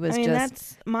he was I mean, just.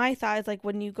 that's my thought. Is like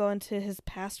when you go into his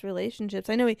past relationships.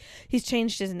 I know he's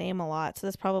changed his name a lot, so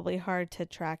that's probably hard to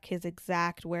track his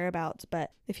exact whereabouts.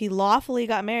 But if he lawfully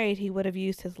got married, he would have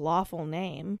used his lawful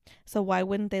name. So why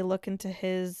wouldn't they look into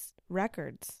his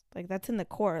records? Like, that's in the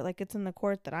court. Like, it's in the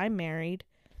court that I'm married.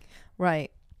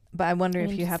 Right. But I wonder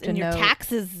if you have to know. Your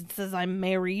taxes it says I'm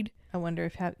married. I wonder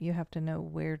if you have to know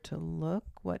where to look,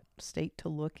 what state to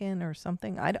look in or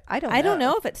something. I don't know. I don't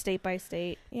know if it's state by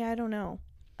state. Yeah, I don't know.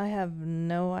 I have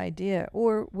no idea.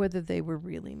 Or whether they were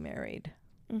really married.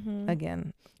 Mm-hmm.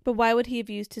 Again. But why would he have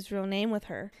used his real name with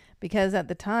her? Because at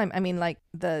the time, I mean, like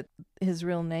his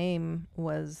real name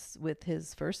was with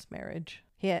his first marriage.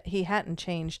 He hadn't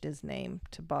changed his name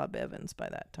to Bob Evans by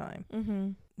that time. Mm-hmm.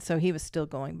 So he was still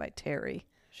going by Terry.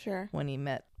 Sure. When he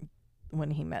met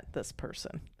this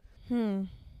person.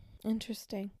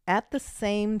 Interesting. At the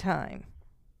same time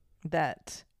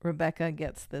that Rebecca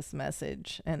gets this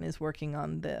message and is working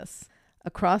on this,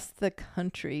 across the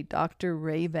country, Dr.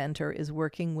 Ray Venter is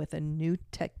working with a new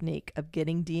technique of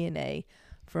getting DNA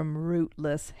from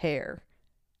rootless hair.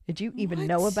 Did you even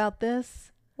know about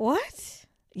this? What?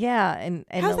 Yeah, and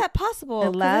how's that possible?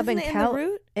 A lab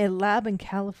in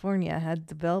California had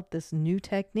developed this new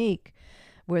technique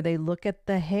where they look at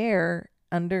the hair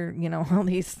under, all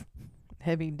these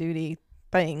heavy duty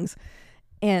things,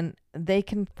 and they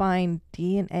can find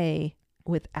DNA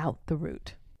without the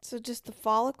root. So just the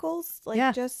follicles?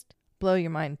 Just blow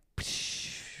your mind.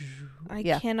 I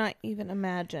cannot even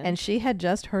imagine. And she had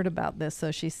just heard about this,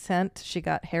 so she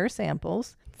got hair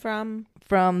samples from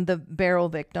the Beryl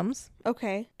victims.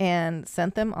 Okay. And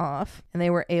sent them off, and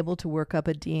they were able to work up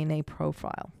a DNA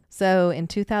profile. So in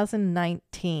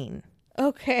 2019,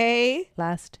 okay,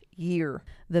 last year,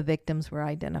 the victims were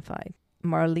identified.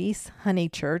 Marlise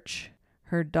Honeychurch,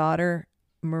 her daughter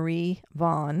Marie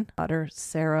Vaughn, daughter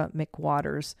Sarah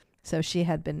McWaters. So she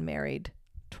had been married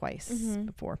twice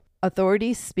before.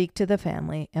 Authorities speak to the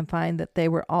family and find that they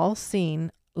were all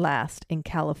seen last in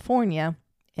California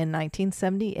in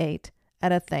 1978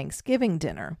 at a Thanksgiving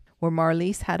dinner where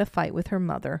Marlise had a fight with her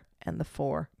mother and the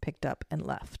 4 picked up and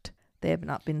left. They have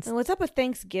not been... And what's up with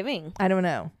Thanksgiving? I don't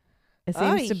know. It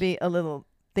seems to be a little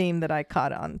theme that I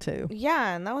caught on to.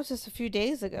 Yeah, and that was just a few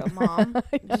days ago, Mom.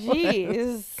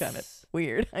 Jeez. Kind of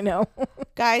weird, I know.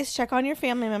 Guys, check on your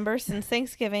family members since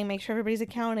Thanksgiving. Make sure everybody's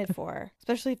accounted for,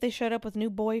 especially if they showed up with new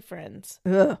boyfriends.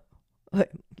 Ugh.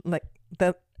 Like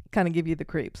that kind of give you the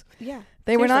creeps. Yeah.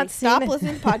 They were not seen. Stop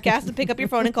listening to podcasts and pick up your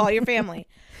phone and call your family.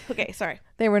 Okay, sorry.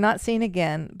 They were not seen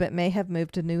again, but may have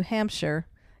moved to New Hampshire,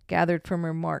 gathered from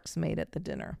remarks made at the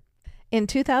dinner. In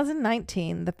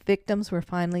 2019, the victims were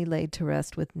finally laid to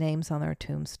rest with names on their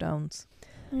tombstones.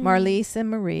 Marlise and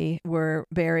Marie were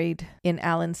buried in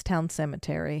Allenstown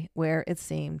Cemetery, where it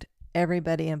seemed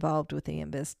everybody involved with the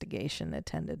investigation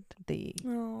attended the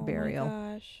burial.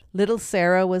 My gosh. Little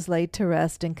Sarah was laid to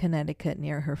rest in Connecticut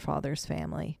near her father's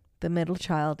family. The middle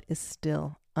child is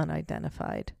still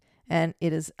unidentified, and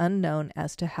it is unknown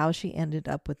as to how she ended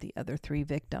up with the other 3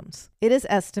 victims. It is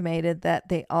estimated that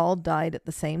they all died at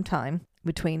the same time,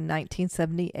 between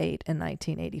 1978 and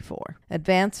 1984.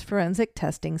 Advanced forensic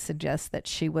testing suggests that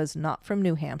she was not from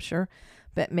New Hampshire,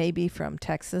 but maybe from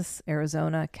Texas,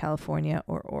 Arizona, California,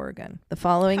 or Oregon. The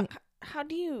following... How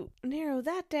do you narrow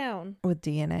that down? With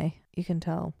DNA, you can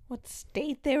tell. What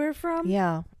state they were from?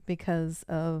 Yeah, because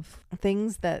of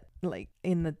things that, like,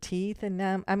 in the teeth and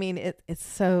them. I mean, it's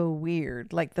so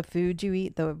weird. Like, the food you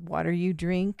eat, the water you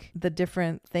drink, the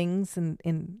different things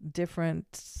in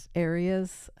different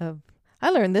areas of...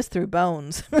 I learned this through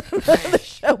Bones, the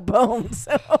show Bones.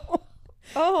 So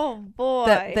oh, boy.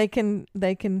 That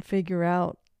they can figure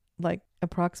out, like,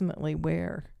 approximately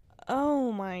where.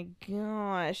 Oh my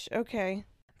gosh. Okay.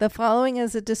 The following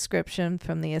is a description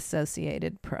from the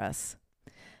Associated Press.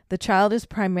 The child is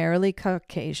primarily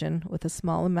Caucasian with a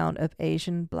small amount of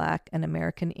Asian, Black, and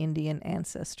American Indian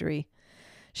ancestry.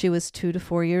 She was 2 to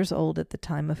 4 years old at the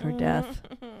time of her death,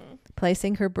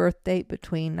 placing her birth date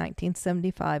between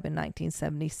 1975 and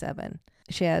 1977.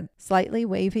 She had slightly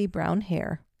wavy brown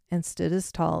hair and stood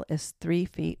as tall as 3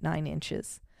 feet 9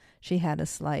 inches. She had a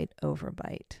slight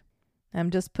overbite. I'm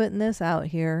just putting this out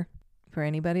here for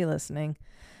anybody listening.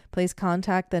 Please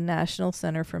contact the National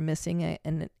Center for Missing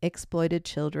and Exploited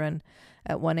Children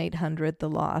at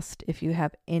 1-800-THE-LOST if you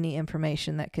have any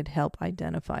information that could help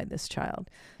identify this child.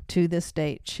 To this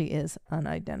date, she is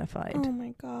unidentified. Oh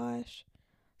my gosh.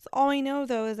 So all we know,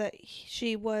 though, is that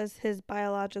she was his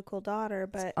biological daughter,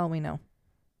 but... That's all we know.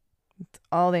 That's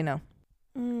all they know.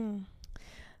 Mm.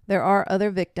 There are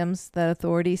other victims that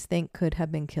authorities think could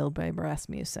have been killed by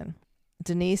Rasmussen.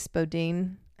 Denise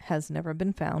Bodine has never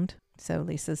been found, so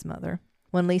Lisa's mother.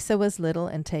 When Lisa was little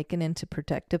and taken into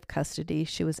protective custody,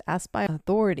 she was asked by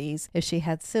authorities if she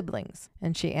had siblings,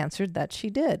 and she answered that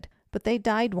she did. But they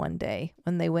died one day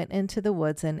when they went into the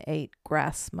woods and ate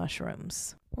grass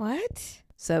mushrooms. What?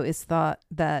 So it's thought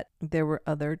that there were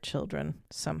other children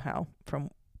somehow,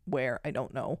 from where, I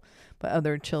don't know, but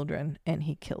other children, and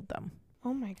he killed them.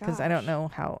 Oh my gosh. Because I don't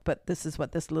know how, but this is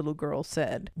what this little girl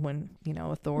said when,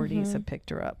 authorities had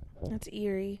picked her up. That's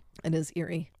eerie. It is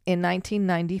eerie. In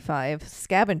 1995,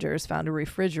 scavengers found a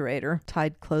refrigerator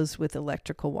tied closed with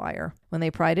electrical wire. When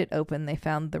they pried it open, they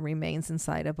found the remains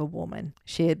inside of a woman.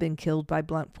 She had been killed by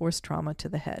blunt force trauma to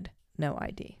the head. No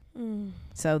ID.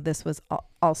 So this was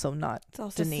also not it's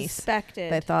also Denise.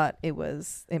 Suspected. They thought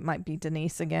it might be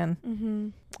Denise again.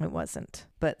 Mm-hmm. It wasn't.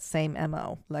 But same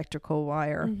MO. Electrical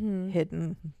wire,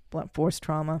 hidden, blunt force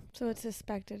trauma. So it's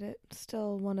suspected it's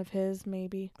still one of his,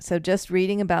 maybe. So just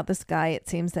reading about this guy, it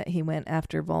seems that he went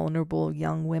after vulnerable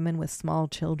young women with small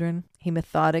children. He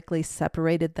methodically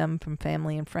separated them from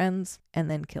family and friends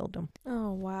and then killed them.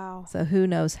 Oh, wow. So who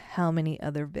knows how many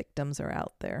other victims are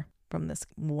out there from this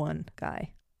one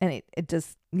guy. And it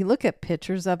just, you look at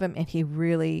pictures of him and he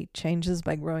really changes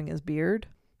by growing his beard.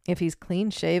 If he's clean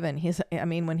shaven,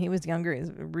 when he was younger, he's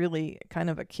really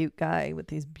kind of a cute guy with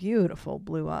these beautiful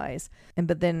blue eyes.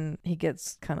 But then he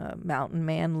gets kind of mountain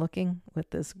man looking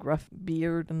with this gruff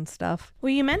beard and stuff.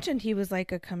 Well, you mentioned he was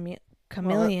like a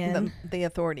chameleon. Well, the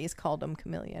authorities called him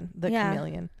chameleon.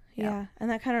 Chameleon. Yeah.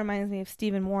 And that kind of reminds me of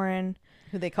Stephen Warren,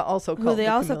 who they also called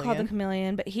the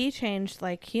chameleon, but he changed,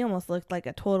 like, he almost looked like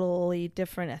a totally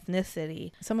different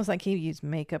ethnicity. It's almost like he used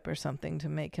makeup or something to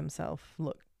make himself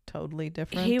look totally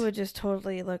different. He would just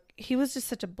totally he was just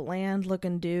such a bland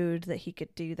looking dude that he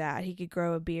could do that. He could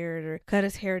grow a beard or cut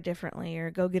his hair differently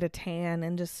or go get a tan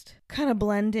and just kind of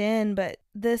blend in. But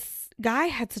this guy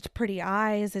had such pretty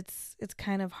eyes. It's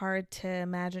kind of hard to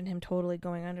imagine him totally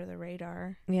going under the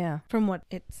radar. Yeah. From what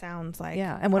it sounds like.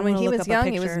 Yeah. And when he was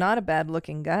young, he was not a bad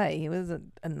looking guy. He was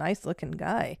a nice looking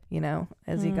guy,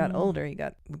 As he got older, he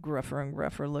got gruffer and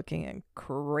gruffer looking and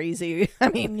crazy. I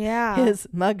mean, his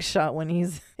mugshot when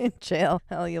he's in jail.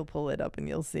 Hell, you'll pull it up and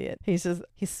you'll see it. He's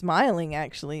smiling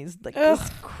actually. He's like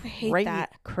this I hate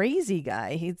that. Crazy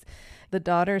guy. The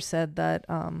daughter said that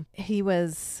he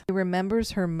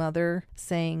remembers her mother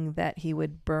saying that he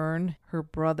would burn her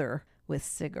brother with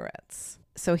cigarettes.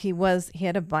 So he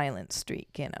had a violent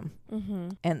streak in him. Mm-hmm.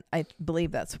 And I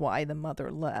believe that's why the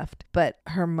mother left. But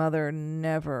her mother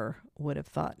never would have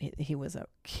thought he was a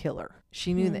killer.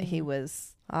 She knew that he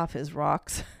was off his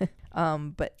rocks.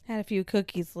 But had a few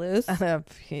cookies loose. I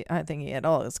think he had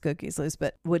all his cookies loose,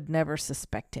 but would never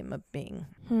suspect him of being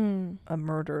a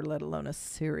murderer, let alone a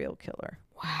serial killer.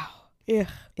 Wow. Ugh.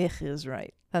 Ich is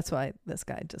right. That's why this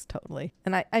guy just totally...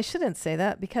 And I shouldn't say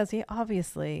that because he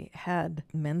obviously had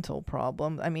mental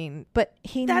problems. I mean, but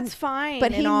he... That's fine.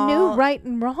 But he knew right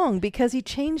and wrong because he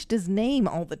changed his name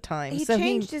all the time. He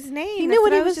changed his name. He knew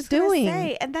what he was doing.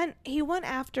 And then he went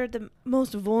after the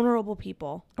most vulnerable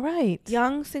people. Right.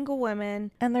 Young single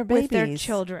women. And their babies. With their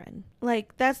children.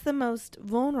 Like, that's the most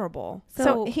vulnerable.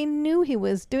 So he knew he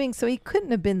was doing... So he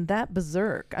couldn't have been that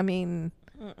berserk. I mean...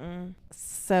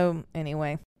 So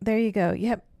anyway, there you go.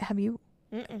 Have you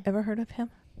ever heard of him?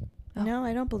 Oh. No,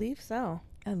 I don't believe so.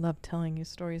 I love telling you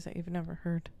stories that you've never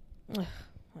heard.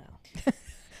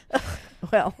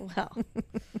 Well,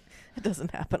 it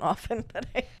doesn't happen often. But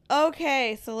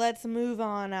okay, so let's move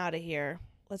on out of here.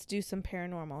 Let's do some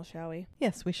paranormal, shall we?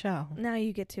 Yes, we shall. Now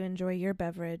you get to enjoy your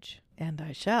beverage. And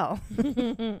I shall.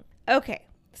 Okay,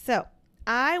 so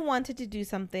I wanted to do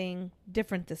something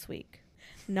different this week.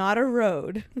 Not a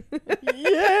road.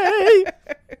 Yay!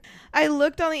 I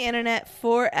looked on the internet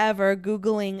forever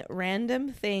Googling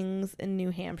random things in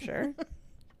New Hampshire.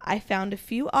 I found a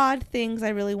few odd things I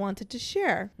really wanted to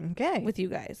share with you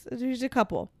guys. There's a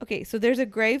couple. Okay, so there's a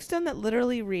gravestone that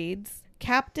literally reads,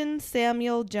 Captain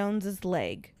Samuel Jones's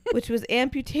leg, which was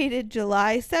amputated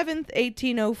July 7th,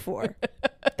 1804.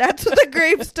 That's what the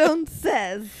gravestone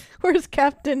says. Where's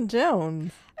Captain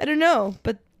Jones? I don't know,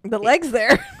 but the leg's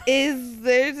there.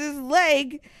 There's his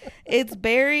leg. It's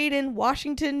buried in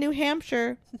Washington, New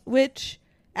Hampshire, which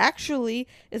actually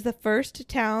is the first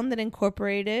town that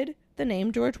incorporated the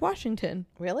name George Washington.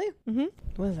 Really? Mm-hmm.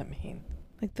 What does that mean?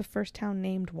 Like the first town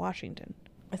named Washington.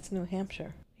 It's New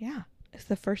Hampshire. Yeah. It's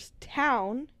the first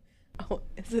town. Oh,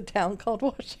 it's a town called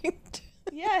Washington.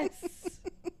 Yes.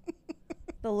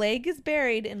 The leg is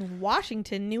buried in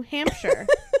Washington, New Hampshire.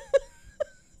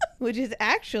 Which is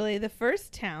actually the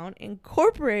first town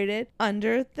incorporated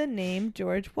under the name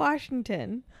George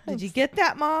Washington. Did you get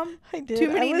that, Mom? I did.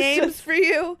 Too many names for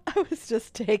you? I was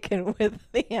just taken with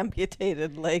the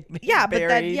amputated leg being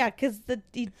buried. Because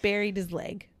he buried his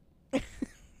leg.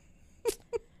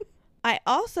 I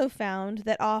also found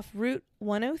that off Route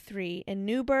 103 in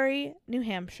Newbury, New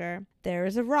Hampshire, there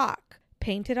is a rock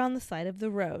painted on the side of the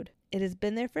road. It has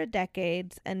been there for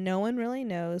decades, and no one really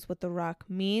knows what the rock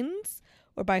means,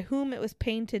 or by whom it was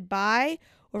painted by,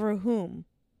 or for whom.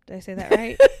 Did I say that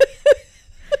right?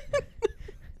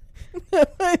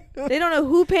 They don't know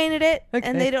who painted it,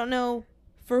 and they don't know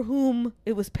for whom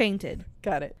it was painted.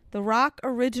 Got it. The rock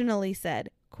originally said,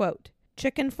 quote,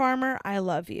 "Chicken farmer, I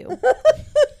love you."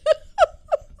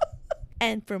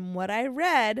 And from what I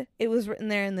read, it was written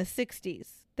there in the 60s.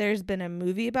 There's been a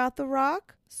movie about the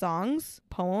rock, songs,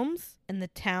 poems, and the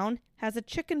town has a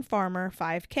chicken farmer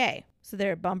 5K. So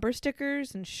there are bumper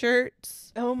stickers and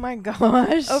shirts. Oh my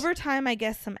gosh. Over time, I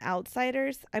guess some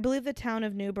outsiders, I believe the town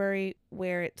of Newbury,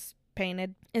 where it's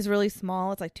painted, is really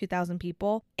small. It's like 2,000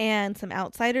 people. And some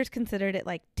outsiders considered it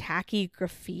like tacky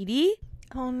graffiti.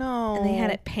 Oh no. And they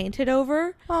had it painted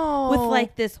over with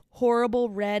like this horrible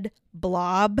red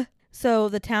blob. So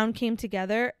the town came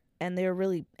together and they were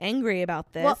really angry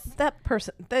about this. Well, that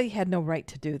person, they had no right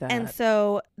to do that. And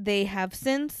so they have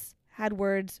since had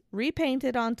words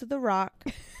repainted onto the rock.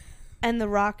 And the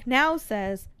rock now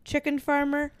says, "Chicken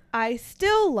farmer, I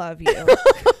still love you."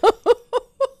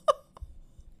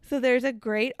 So there's a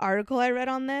great article I read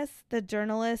on this. The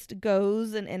journalist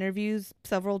goes and interviews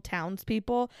several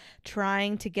townspeople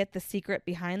trying to get the secret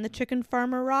behind the chicken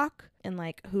farmer rock and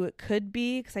like who it could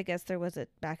be. Because I guess there was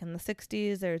back in the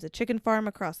 60s, there's a chicken farm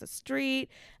across the street.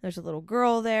 There's a little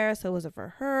girl there. So was it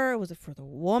for her? Was it for the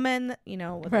woman? You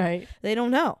know, right. They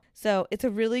don't know. So it's a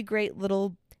really great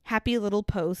little happy little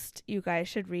post. You guys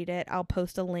should read it. I'll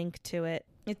post a link to it.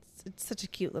 It's such a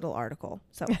cute little article.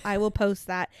 So I will post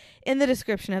that in the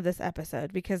description of this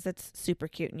episode because it's super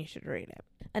cute and you should read it.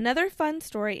 Another fun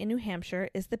story in New Hampshire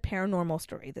is the paranormal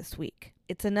story this week.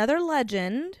 It's another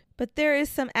legend, but there is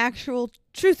some actual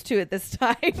truth to it this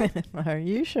time. Are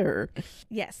you sure?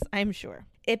 Yes, I'm sure.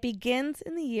 It begins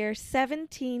in the year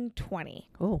 1720.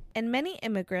 Oh. And many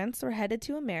immigrants were headed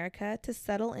to America to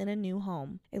settle in a new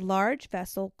home. A large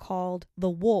vessel called the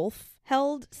Wolf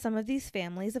held some of these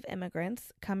families of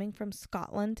immigrants coming from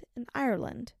Scotland and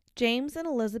Ireland. James and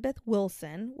Elizabeth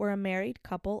Wilson were a married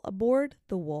couple aboard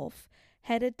the Wolf,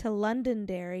 headed to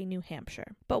Londonderry, New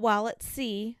Hampshire. But while at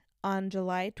sea, on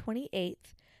July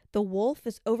 28th, the Wolf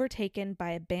is overtaken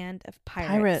by a band of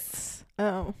pirates.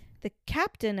 Oh. The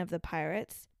captain of the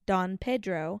pirates, Don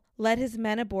Pedro, led his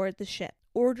men aboard the ship,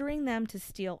 ordering them to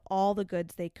steal all the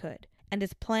goods they could. And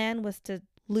his plan was to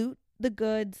loot the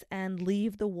goods and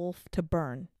leave the Wolf to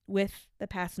burn with the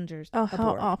passengers aboard.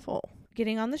 How awful.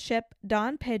 getting on the ship,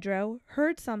 Don Pedro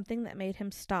heard something that made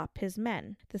him stop his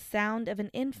men, the sound of an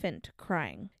infant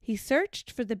crying. He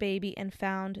searched for the baby and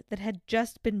found that it had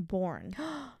just been born.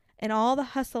 In all the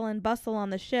hustle and bustle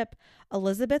on the ship,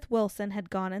 Elizabeth Wilson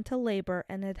had gone into labor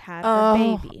and had had her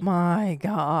baby. Oh my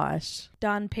gosh.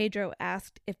 Don Pedro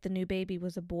asked if the new baby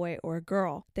was a boy or a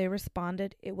girl. They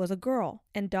responded it was a girl.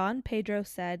 And Don Pedro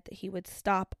said that he would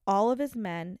stop all of his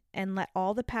men and let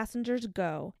all the passengers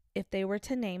go if they were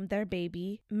to name their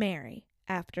baby Mary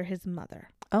after his mother.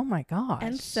 Oh my gosh.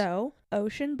 And so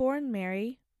ocean-born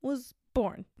Mary was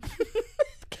born.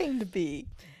 Came to be.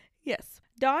 Yes.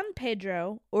 Don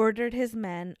Pedro ordered his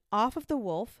men off of the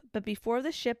Wolf, but before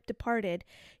the ship departed,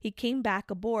 he came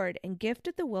back aboard and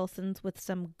gifted the Wilsons with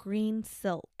some green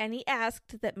silk. And he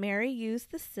asked that Mary use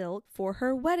the silk for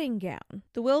her wedding gown.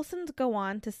 The Wilsons go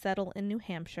on to settle in New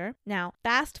Hampshire. Now,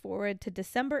 fast forward to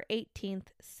December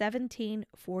 18th,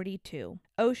 1742.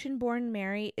 Ocean-born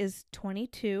Mary is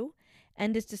 22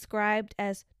 and is described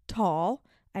as tall.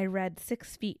 I read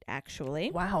 6 feet, actually.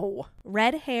 Wow.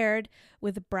 Red-haired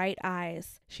with bright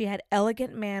eyes. She had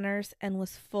elegant manners and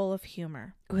was full of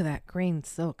humor. Ooh, that green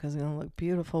silk is going to look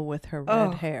beautiful with her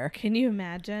red hair. Can you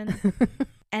imagine?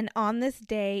 And on this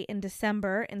day in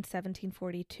December in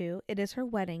 1742, it is her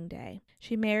wedding day.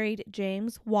 She married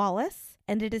James Wallace,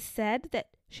 and it is said that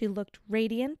she looked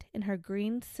radiant in her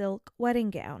green silk wedding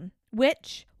gown,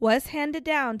 which was handed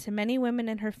down to many women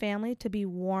in her family to be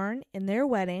worn in their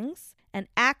weddings. And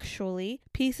actually,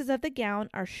 pieces of the gown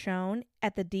are shown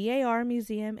at the DAR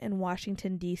Museum in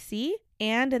Washington, D.C.,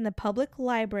 and in the public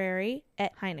library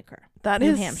at Heinecker, That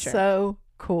New is Hampshire. so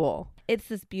cool. It's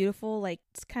this beautiful, like,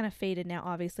 it's kind of faded now,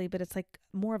 obviously, but it's like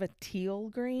more of a teal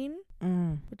green,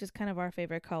 which is kind of our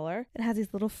favorite color. It has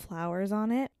these little flowers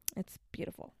on it. It's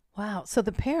beautiful. Wow. So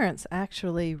the parents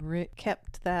actually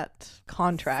kept that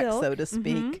contract, Silk. so to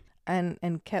speak,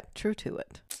 and kept true to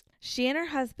it. She and her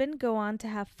husband go on to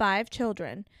have 5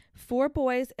 children, 4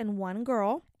 boys and 1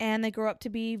 girl, and they grow up to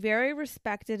be very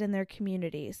respected in their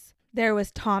communities. There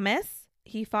was Thomas.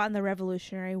 He fought in the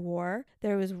Revolutionary War.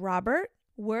 There was Robert,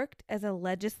 worked as a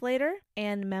legislator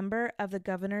and member of the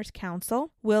governor's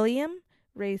council. William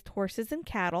raised horses and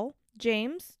cattle.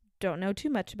 James, don't know too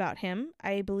much about him.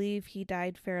 I believe he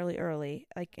died fairly early,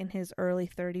 like in his early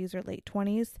 30s or late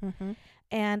 20s.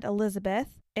 And Elizabeth.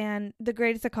 And the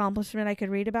greatest accomplishment I could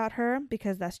read about her,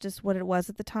 because that's just what it was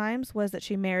at the times, was that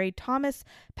she married Thomas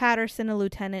Patterson, a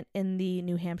lieutenant in the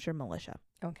New Hampshire militia.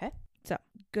 Okay. So,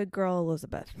 good girl,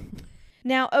 Elizabeth.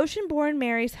 Now, ocean-born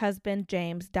Mary's husband,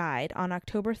 James, died on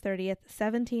October 30th,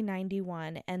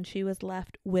 1791, and she was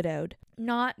left widowed.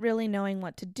 Not really knowing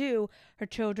what to do, her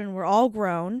children were all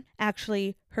grown.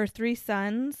 Actually, her 3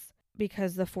 sons,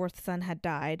 because the 4th son had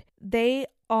died, they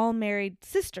all married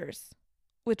sisters,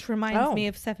 which reminds me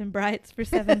of 7 Brides for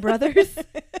 7 Brothers.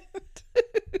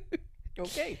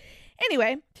 Okay.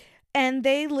 Anyway, and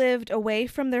they lived away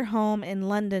from their home in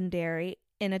Londonderry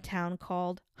in a town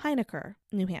called Heinecker,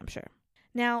 New Hampshire.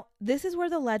 Now, this is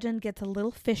where the legend gets a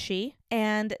little fishy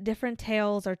and different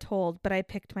tales are told, but I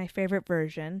picked my favorite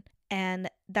version, and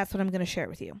that's what I'm going to share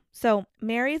with you. So,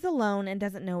 Mary's alone and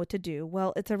doesn't know what to do.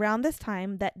 Well, it's around this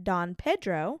time that Don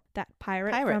Pedro, that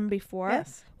pirate. From before,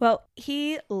 yes. Well,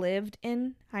 he lived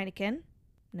in Heineken.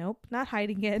 Nope, not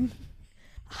Heidingen.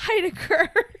 Heinecker.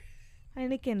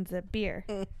 Heineken's a beer.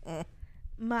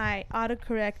 My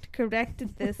autocorrect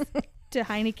corrected this to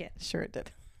Heineken. Sure it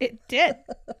did. It did.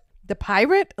 The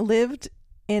pirate lived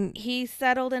in... He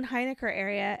settled in Heinecker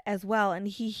area as well, and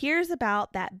he hears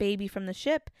about that baby from the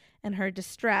ship and her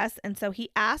distress, and so he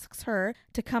asks her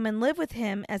to come and live with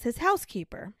him as his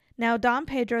housekeeper. Now, Don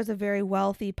Pedro is a very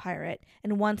wealthy pirate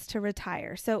and wants to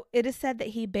retire, so it is said that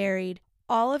he buried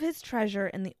all of his treasure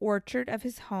in the orchard of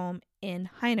his home in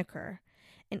Heinecker,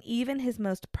 and even his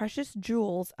most precious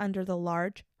jewels under the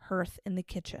large hearth in the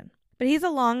kitchen. But he's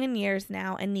along in years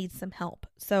now and needs some help.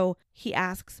 So he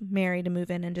asks Mary to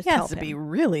move in and just help him. He has to be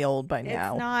really old by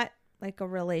now. It's not like a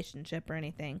relationship or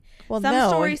anything. Well, Some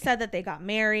stories said that they got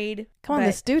married. Come on,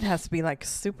 this dude has to be like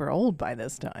super old by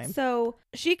this time. So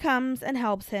she comes and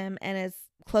helps him and is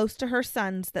close to her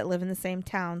sons that live in the same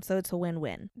town, so it's a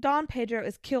win-win. Don Pedro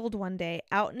is killed one day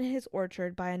out in his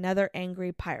orchard by another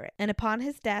angry pirate. And upon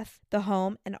his death, the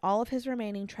home and all of his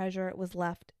remaining treasure was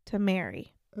left to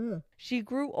Mary. She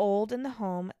grew old in the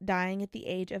home, dying at the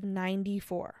age of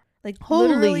 94. Like,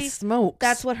 holy smokes.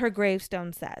 That's what her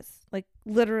gravestone says. Like,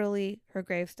 literally, her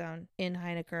gravestone in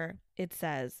Heinecker, it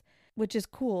says, which is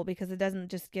cool because it doesn't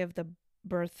just give the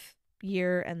birth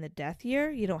year and the death year.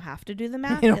 You don't have to do the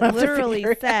math. It literally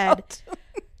said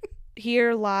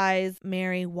here lies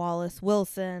Mary Wallace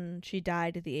Wilson. She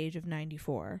died at the age of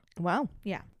 94. Wow.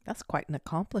 Yeah. That's quite an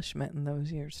accomplishment in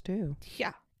those years, too.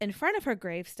 Yeah. In front of her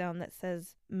gravestone that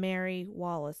says Mary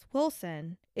Wallace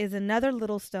Wilson is another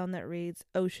little stone that reads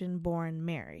Ocean-born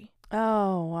Mary.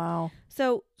 Oh, wow.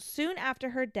 So soon after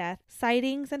her death,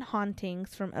 sightings and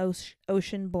hauntings from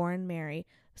Ocean-born Mary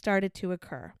started to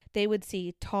occur. They would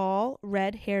see tall,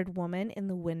 red-haired woman in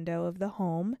the window of the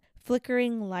home,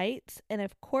 flickering lights, and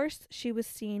of course she was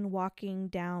seen walking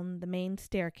down the main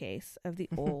staircase of the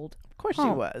old Of course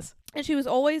home. she was. And she was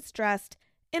always dressed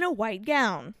in a white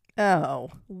gown. Oh.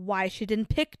 Why she didn't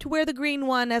pick to wear the green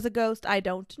one as a ghost, I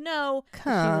don't know.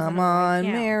 Come on,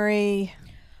 Mary.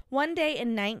 One day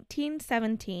in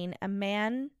 1917, a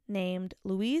man named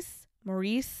Louis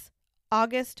Maurice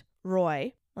Auguste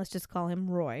Roy, let's just call him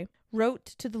Roy, wrote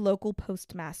to the local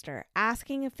postmaster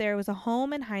asking if there was a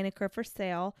home in Heinecker for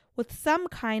sale with some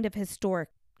kind of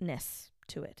historicness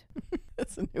to it.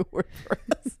 That's a new word for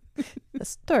us.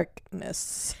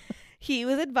 Historicness. He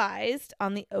was advised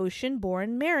on the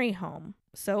Ocean-born Mary home,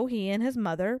 so he and his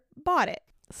mother bought it.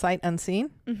 Sight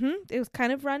unseen? It was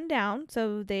kind of run down,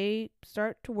 so they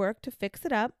start to work to fix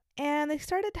it up, and they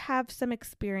started to have some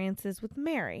experiences with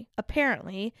Mary.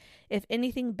 Apparently, if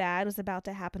anything bad was about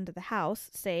to happen to the house,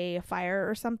 say a fire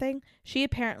or something, she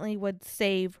apparently would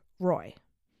save Roy.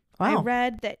 Wow. I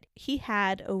read that he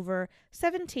had over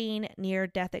 17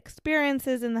 near-death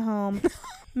experiences in the home,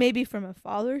 maybe from a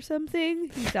fall or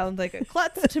something. He sounds like a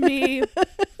klutz to me.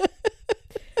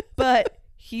 But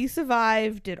he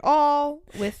survived it all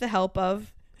with the help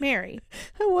of Mary.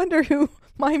 I wonder who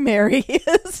my Mary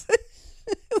is.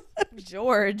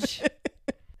 George.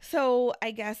 So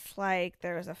I guess like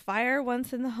there was a fire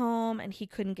once in the home and he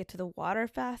couldn't get to the water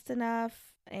fast enough.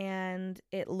 And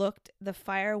the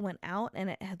fire went out and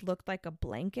it had looked like a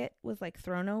blanket was like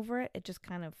thrown over it. It just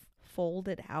kind of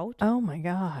folded out. Oh my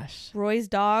gosh. Roy's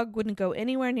dog wouldn't go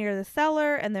anywhere near the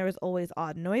cellar and there was always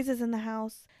odd noises in the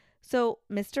house. So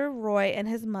Mr. Roy and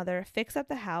his mother fix up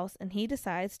the house and he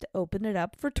decides to open it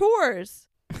up for tours.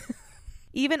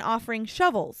 Even offering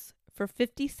shovels for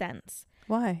 50 cents.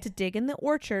 Why? To dig in the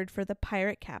orchard for the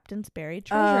pirate captain's buried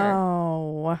treasure.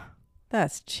 Oh,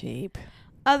 that's cheap.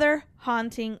 Other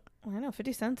haunting... I know,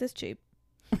 50 cents is cheap.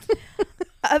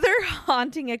 Other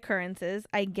haunting occurrences,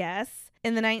 I guess.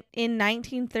 In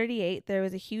 1938, there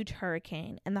was a huge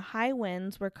hurricane, and the high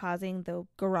winds were causing the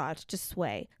garage to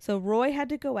sway. So Roy had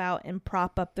to go out and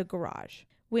prop up the garage.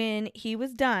 When he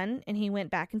was done and he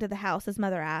went back into the house, his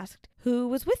mother asked, "Who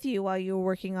was with you while you were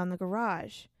working on the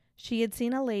garage?" She had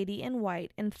seen a lady in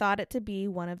white and thought it to be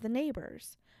one of the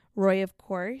neighbors. Roy, of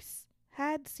course,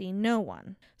 had seen no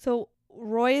one. So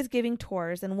Roy is giving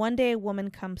tours, and one day a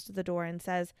woman comes to the door and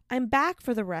says, "I'm back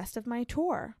for the rest of my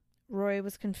tour." Roy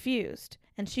was confused,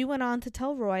 and she went on to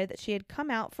tell Roy that she had come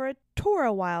out for a tour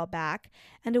a while back,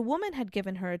 and a woman had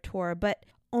given her a tour, but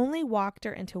only walked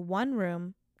her into one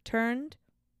room, turned,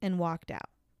 and walked out.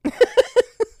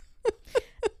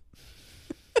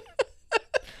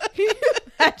 Can you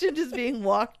imagine just being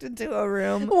walked into a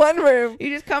room? One room. You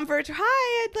just come for a tour.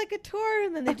 Hi, I'd like a tour.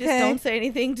 And then they just don't say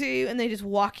anything to you. And they just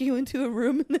walk you into a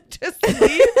room and then just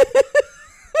leave.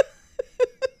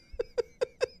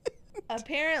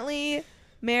 Apparently,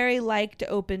 Mary liked to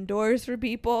open doors for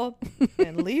people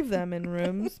and leave them in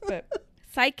rooms. But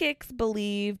psychics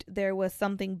believed there was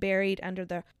something buried under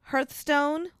the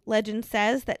hearthstone. Legend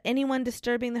says that anyone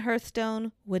disturbing the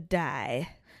hearthstone would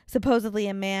die. Supposedly,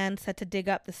 a man set to dig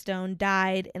up the stone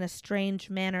died in a strange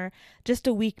manner just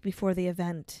a week before the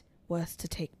event was to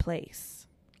take place.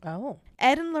 Oh.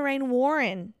 Ed and Lorraine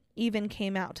Warren even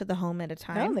came out to the home at a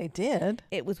time. Oh, they did.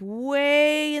 It was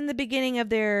way in the beginning of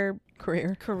their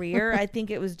career. I think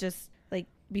it was just like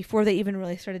before they even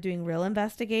really started doing real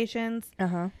investigations.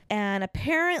 Uh-huh. And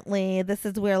apparently, this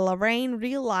is where Lorraine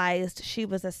realized she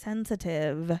was a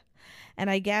sensitive. And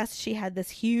I guess she had this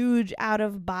huge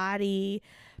out-of-body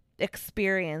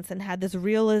experience and had this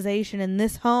realization in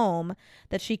this home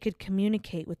that she could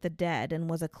communicate with the dead and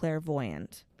was a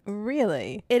clairvoyant.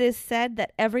 Really? It is said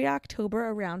that every October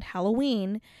around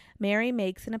Halloween, Mary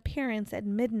makes an appearance at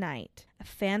midnight. A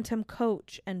phantom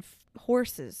coach and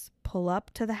horses pull up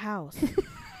to the house.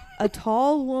 A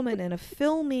tall woman in a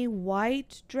filmy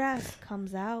white dress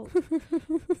comes out,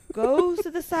 goes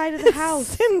to the side of the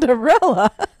house,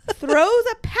 Cinderella, throws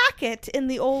a packet in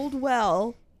the old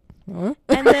well, and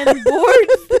then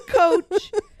boards the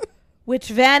coach, which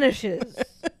vanishes.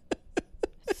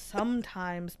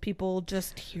 Sometimes people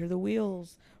just hear the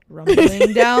wheels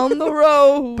rumbling down the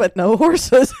road. But no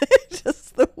horses,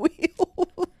 just the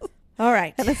wheels. All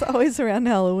right. And it's always around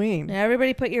Halloween. Now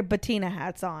everybody put your Bettina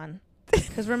hats on.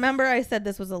 Because remember I said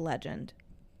this was a legend.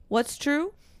 What's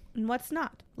true and what's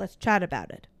not? Let's chat about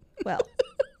it. Well,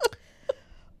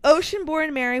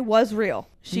 Ocean-born Mary was real.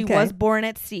 She was born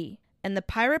at sea. And the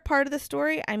pirate part of the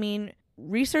story, I mean,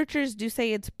 researchers do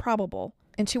say it's probable.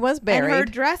 And she was buried. And her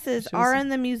dresses are in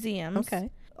the museums.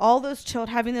 Okay. All those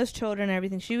children, having those children and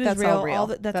everything, she was That's real. all real.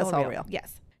 That's all real.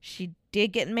 Yes. She did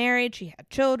get married. She had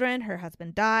children. Her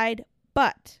husband died.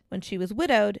 But when she was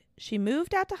widowed, she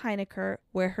moved out to Heinecker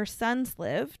where her sons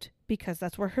lived, because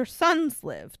that's where her sons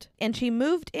lived. And she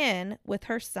moved in with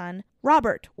her son,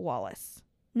 Robert Wallace.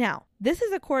 Now, this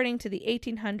is according to the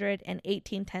 1800 and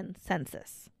 1810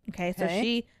 census. Okay, so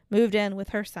she moved in with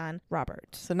her son, Robert.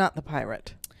 So not the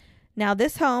pirate. Now,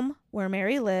 this home where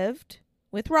Mary lived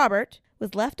with Robert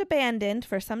was left abandoned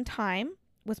for some time,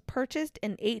 was purchased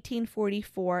in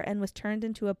 1844, and was turned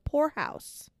into a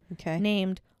poorhouse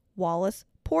named Wallace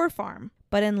Poor Farm.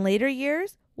 But in later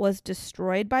years, was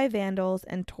destroyed by vandals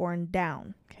and torn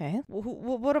down. Okay.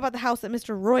 What about the house that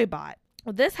Mr. Roy bought?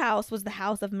 Well, this house was the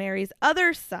house of Mary's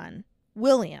other son,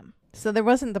 William. So there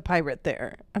wasn't the pirate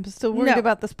there. I'm still worried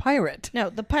about this pirate.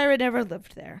 No, the pirate never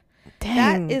lived there.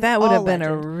 Dang, that would have been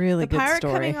a really good story. The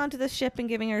pirate coming onto the ship and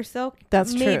giving her silk.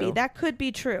 That's maybe true. That could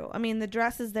be true. I mean, the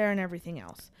dress is there and everything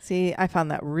else. See, I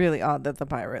found that really odd that the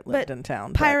pirate lived in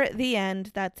town. Pirate, the end.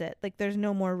 That's it. Like, there's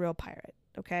no more real pirate.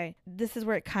 Okay, this is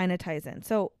where it kind of ties in.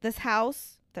 So this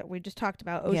house that we just talked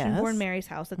about, Ocean-born Mary's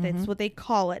house, that's what they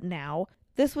call it now.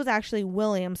 This was actually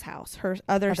William's house, her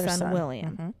other son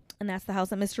William. And that's the house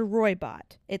that Mr. Roy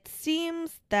bought. It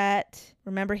seems that,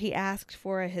 remember he asked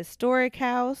for a historic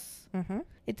house?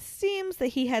 It seems that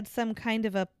he had some kind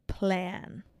of a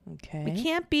plan. Okay. We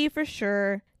can't be for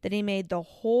sure that he made the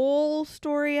whole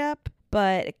story up,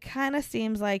 but it kind of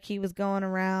seems like he was going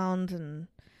around and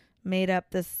made up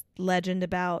this legend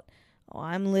about,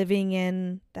 I'm living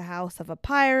in the house of a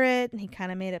pirate. And he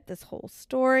kind of made up this whole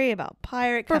story about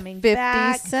pirate coming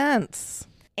back. 50 cents.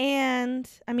 And,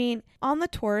 I mean, on the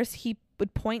tours, he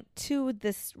would point to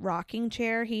this rocking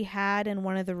chair he had in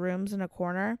one of the rooms in a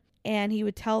corner. And he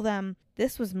would tell them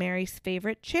this was Mary's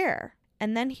favorite chair.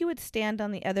 And then he would stand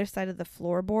on the other side of the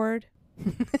floorboard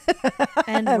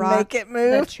and rock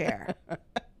the chair.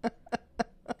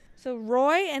 So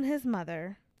Roy and his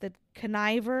mother, the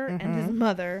conniver and his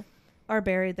mother, are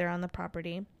buried there on the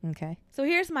property. Okay. So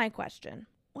here's my question.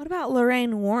 What about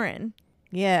Lorraine Warren?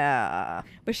 Yeah.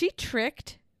 Was she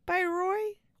tricked by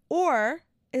Roy? Or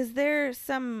is there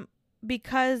some,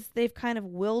 because they've kind of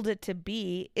willed it to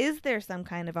be, is there some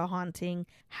kind of a haunting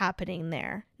happening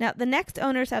there? Now, the next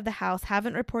owners of the house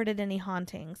haven't reported any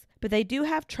hauntings, but they do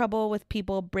have trouble with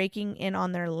people breaking in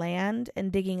on their land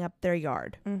and digging up their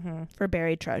yard for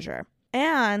buried treasure.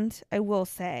 And I will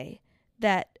say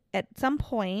that at some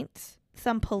point,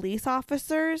 some police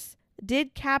officers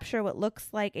did capture what looks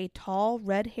like a tall,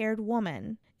 red-haired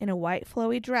woman in a white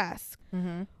flowy dress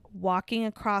walking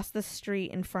across the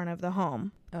street in front of the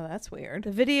home. Oh, that's weird.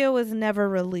 The video was never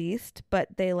released,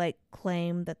 but they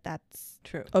claim that that's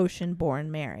true. Ocean-born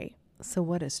Mary. So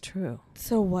what is true?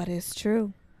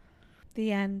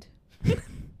 The end.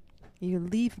 You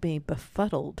leave me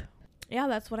befuddled. Yeah,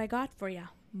 that's what I got for you,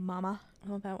 Mama.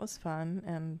 Well, that was fun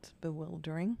and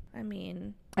bewildering. I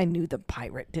mean, I knew the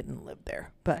pirate didn't live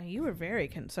there, but you were very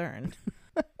concerned.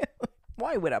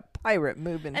 Why would a pirate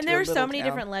move into? And there a were so many town?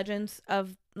 different legends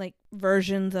of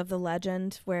versions of the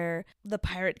legend where the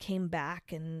pirate came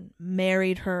back and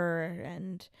married her,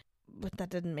 but that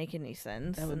didn't make any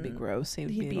sense. That would be gross. He'd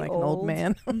be like old. an old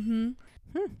man.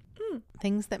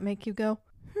 Things that make you go,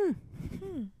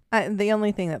 the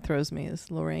only thing that throws me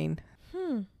is Lorraine.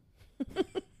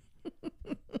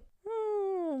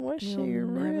 Was she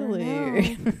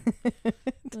really?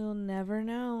 We'll never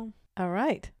know. All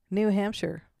right. New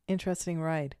Hampshire. Interesting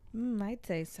ride. I'd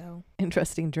say so.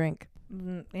 Interesting drink.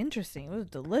 Interesting. It was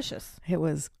delicious.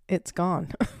 It's gone.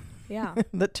 Yeah.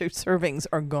 The 2 servings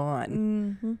are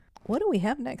gone. What do we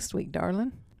have next week,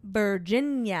 darling?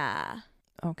 Virginia.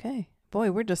 Okay.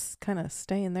 Boy, we're just kind of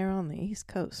staying there on the East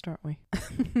Coast, aren't we?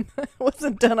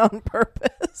 Wasn't done on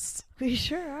purpose. We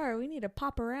sure are. We need to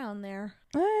pop around there.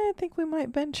 I think we might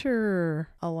venture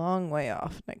a long way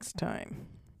off next time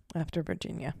after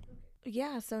Virginia.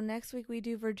 Yeah, so next week we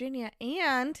do Virginia,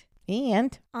 and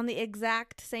on the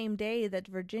exact same day that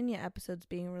Virginia episode's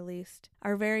being released,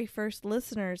 our very first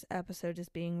listeners episode is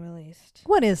being released.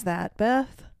 What is that,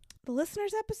 Beth? The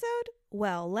listeners episode?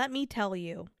 Well, let me tell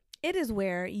you. It is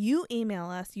where you email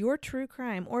us your true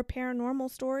crime or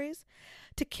paranormal stories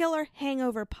to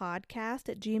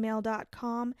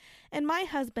killerhangoverpodcast@gmail.com, and my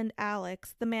husband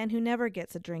Alex, the man who never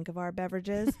gets a drink of our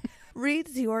beverages,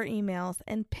 reads your emails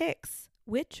and picks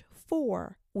which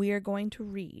 4 we are going to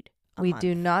read a We month.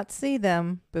 do not see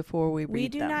them before we read them. We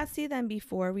do not see them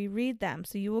before we read them.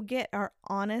 So you will get our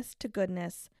honest to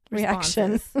goodness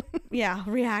Reaction. responses. Yeah,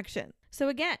 reaction. So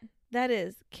again, that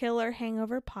is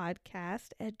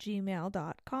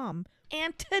killerhangoverpodcast@gmail.com.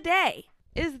 And today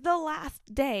is the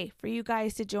last day for you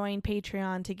guys to join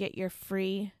Patreon to get your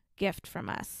free gift from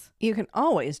us. You can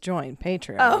always join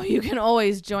Patreon. Oh, you can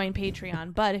always join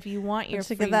Patreon. But if you want your Just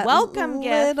to free get that welcome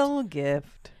little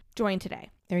gift. join today.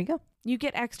 There you go. You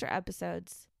get extra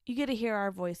episodes. You get to hear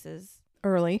our voices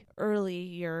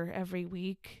Earlier every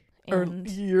week. And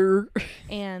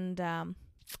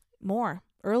more.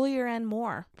 Earlier and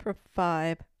more. For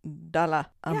 $5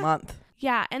 a month.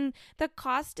 Yeah, and the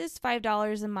cost is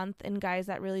 $5 a month. And guys,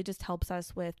 that really just helps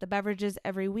us with the beverages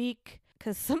every week.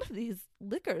 Because some of these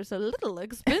liquors are a little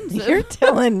expensive. You're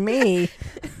telling me.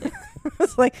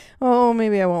 It's like, oh,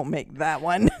 maybe I won't make that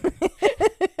one.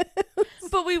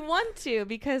 But we want to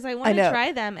because I want to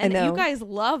try them. And you guys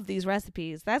love these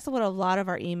recipes. That's what a lot of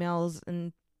our emails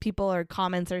and people or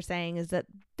comments are saying is that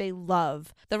they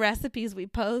love the recipes we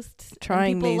post.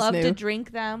 Trying people these love new. to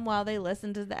drink them while they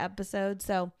listen to the episode.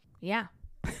 So, yeah.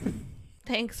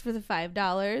 Thanks for the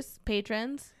 $5,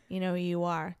 patrons. You know who you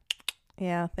are.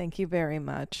 Yeah, thank you very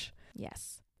much.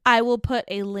 Yes. I will put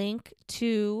a link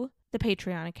to the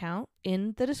Patreon account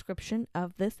in the description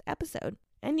of this episode.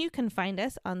 And you can find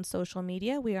us on social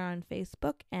media. We are on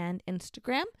Facebook and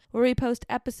Instagram, where we post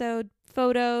episode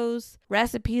photos,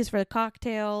 recipes for the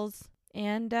cocktails,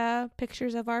 and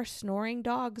pictures of our snoring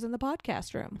dogs in the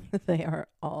podcast room. They are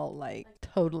all like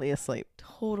totally asleep.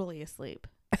 Totally asleep.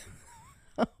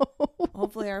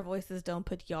 Hopefully our voices don't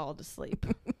put y'all to sleep.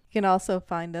 You can also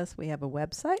find us. We have a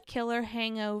website.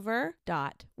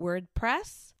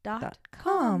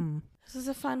 killerhangover.wordpress.com. This is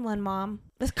a fun one, Mom.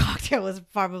 This cocktail was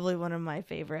probably one of my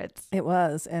favorites. It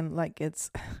was. And like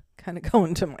it's kind of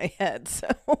going to my head. So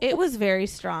it was very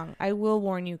strong. I will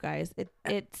warn you guys.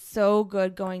 It's so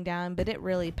good going down, but it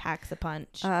really packs a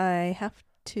punch. I have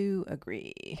to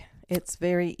agree. It's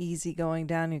very easy going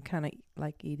down. You kind of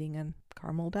like eating a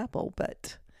carameled apple,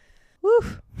 but woo.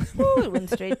 It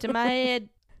went straight to my head.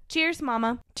 Cheers,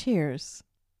 Mama. Cheers.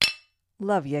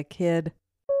 Love ya, kid.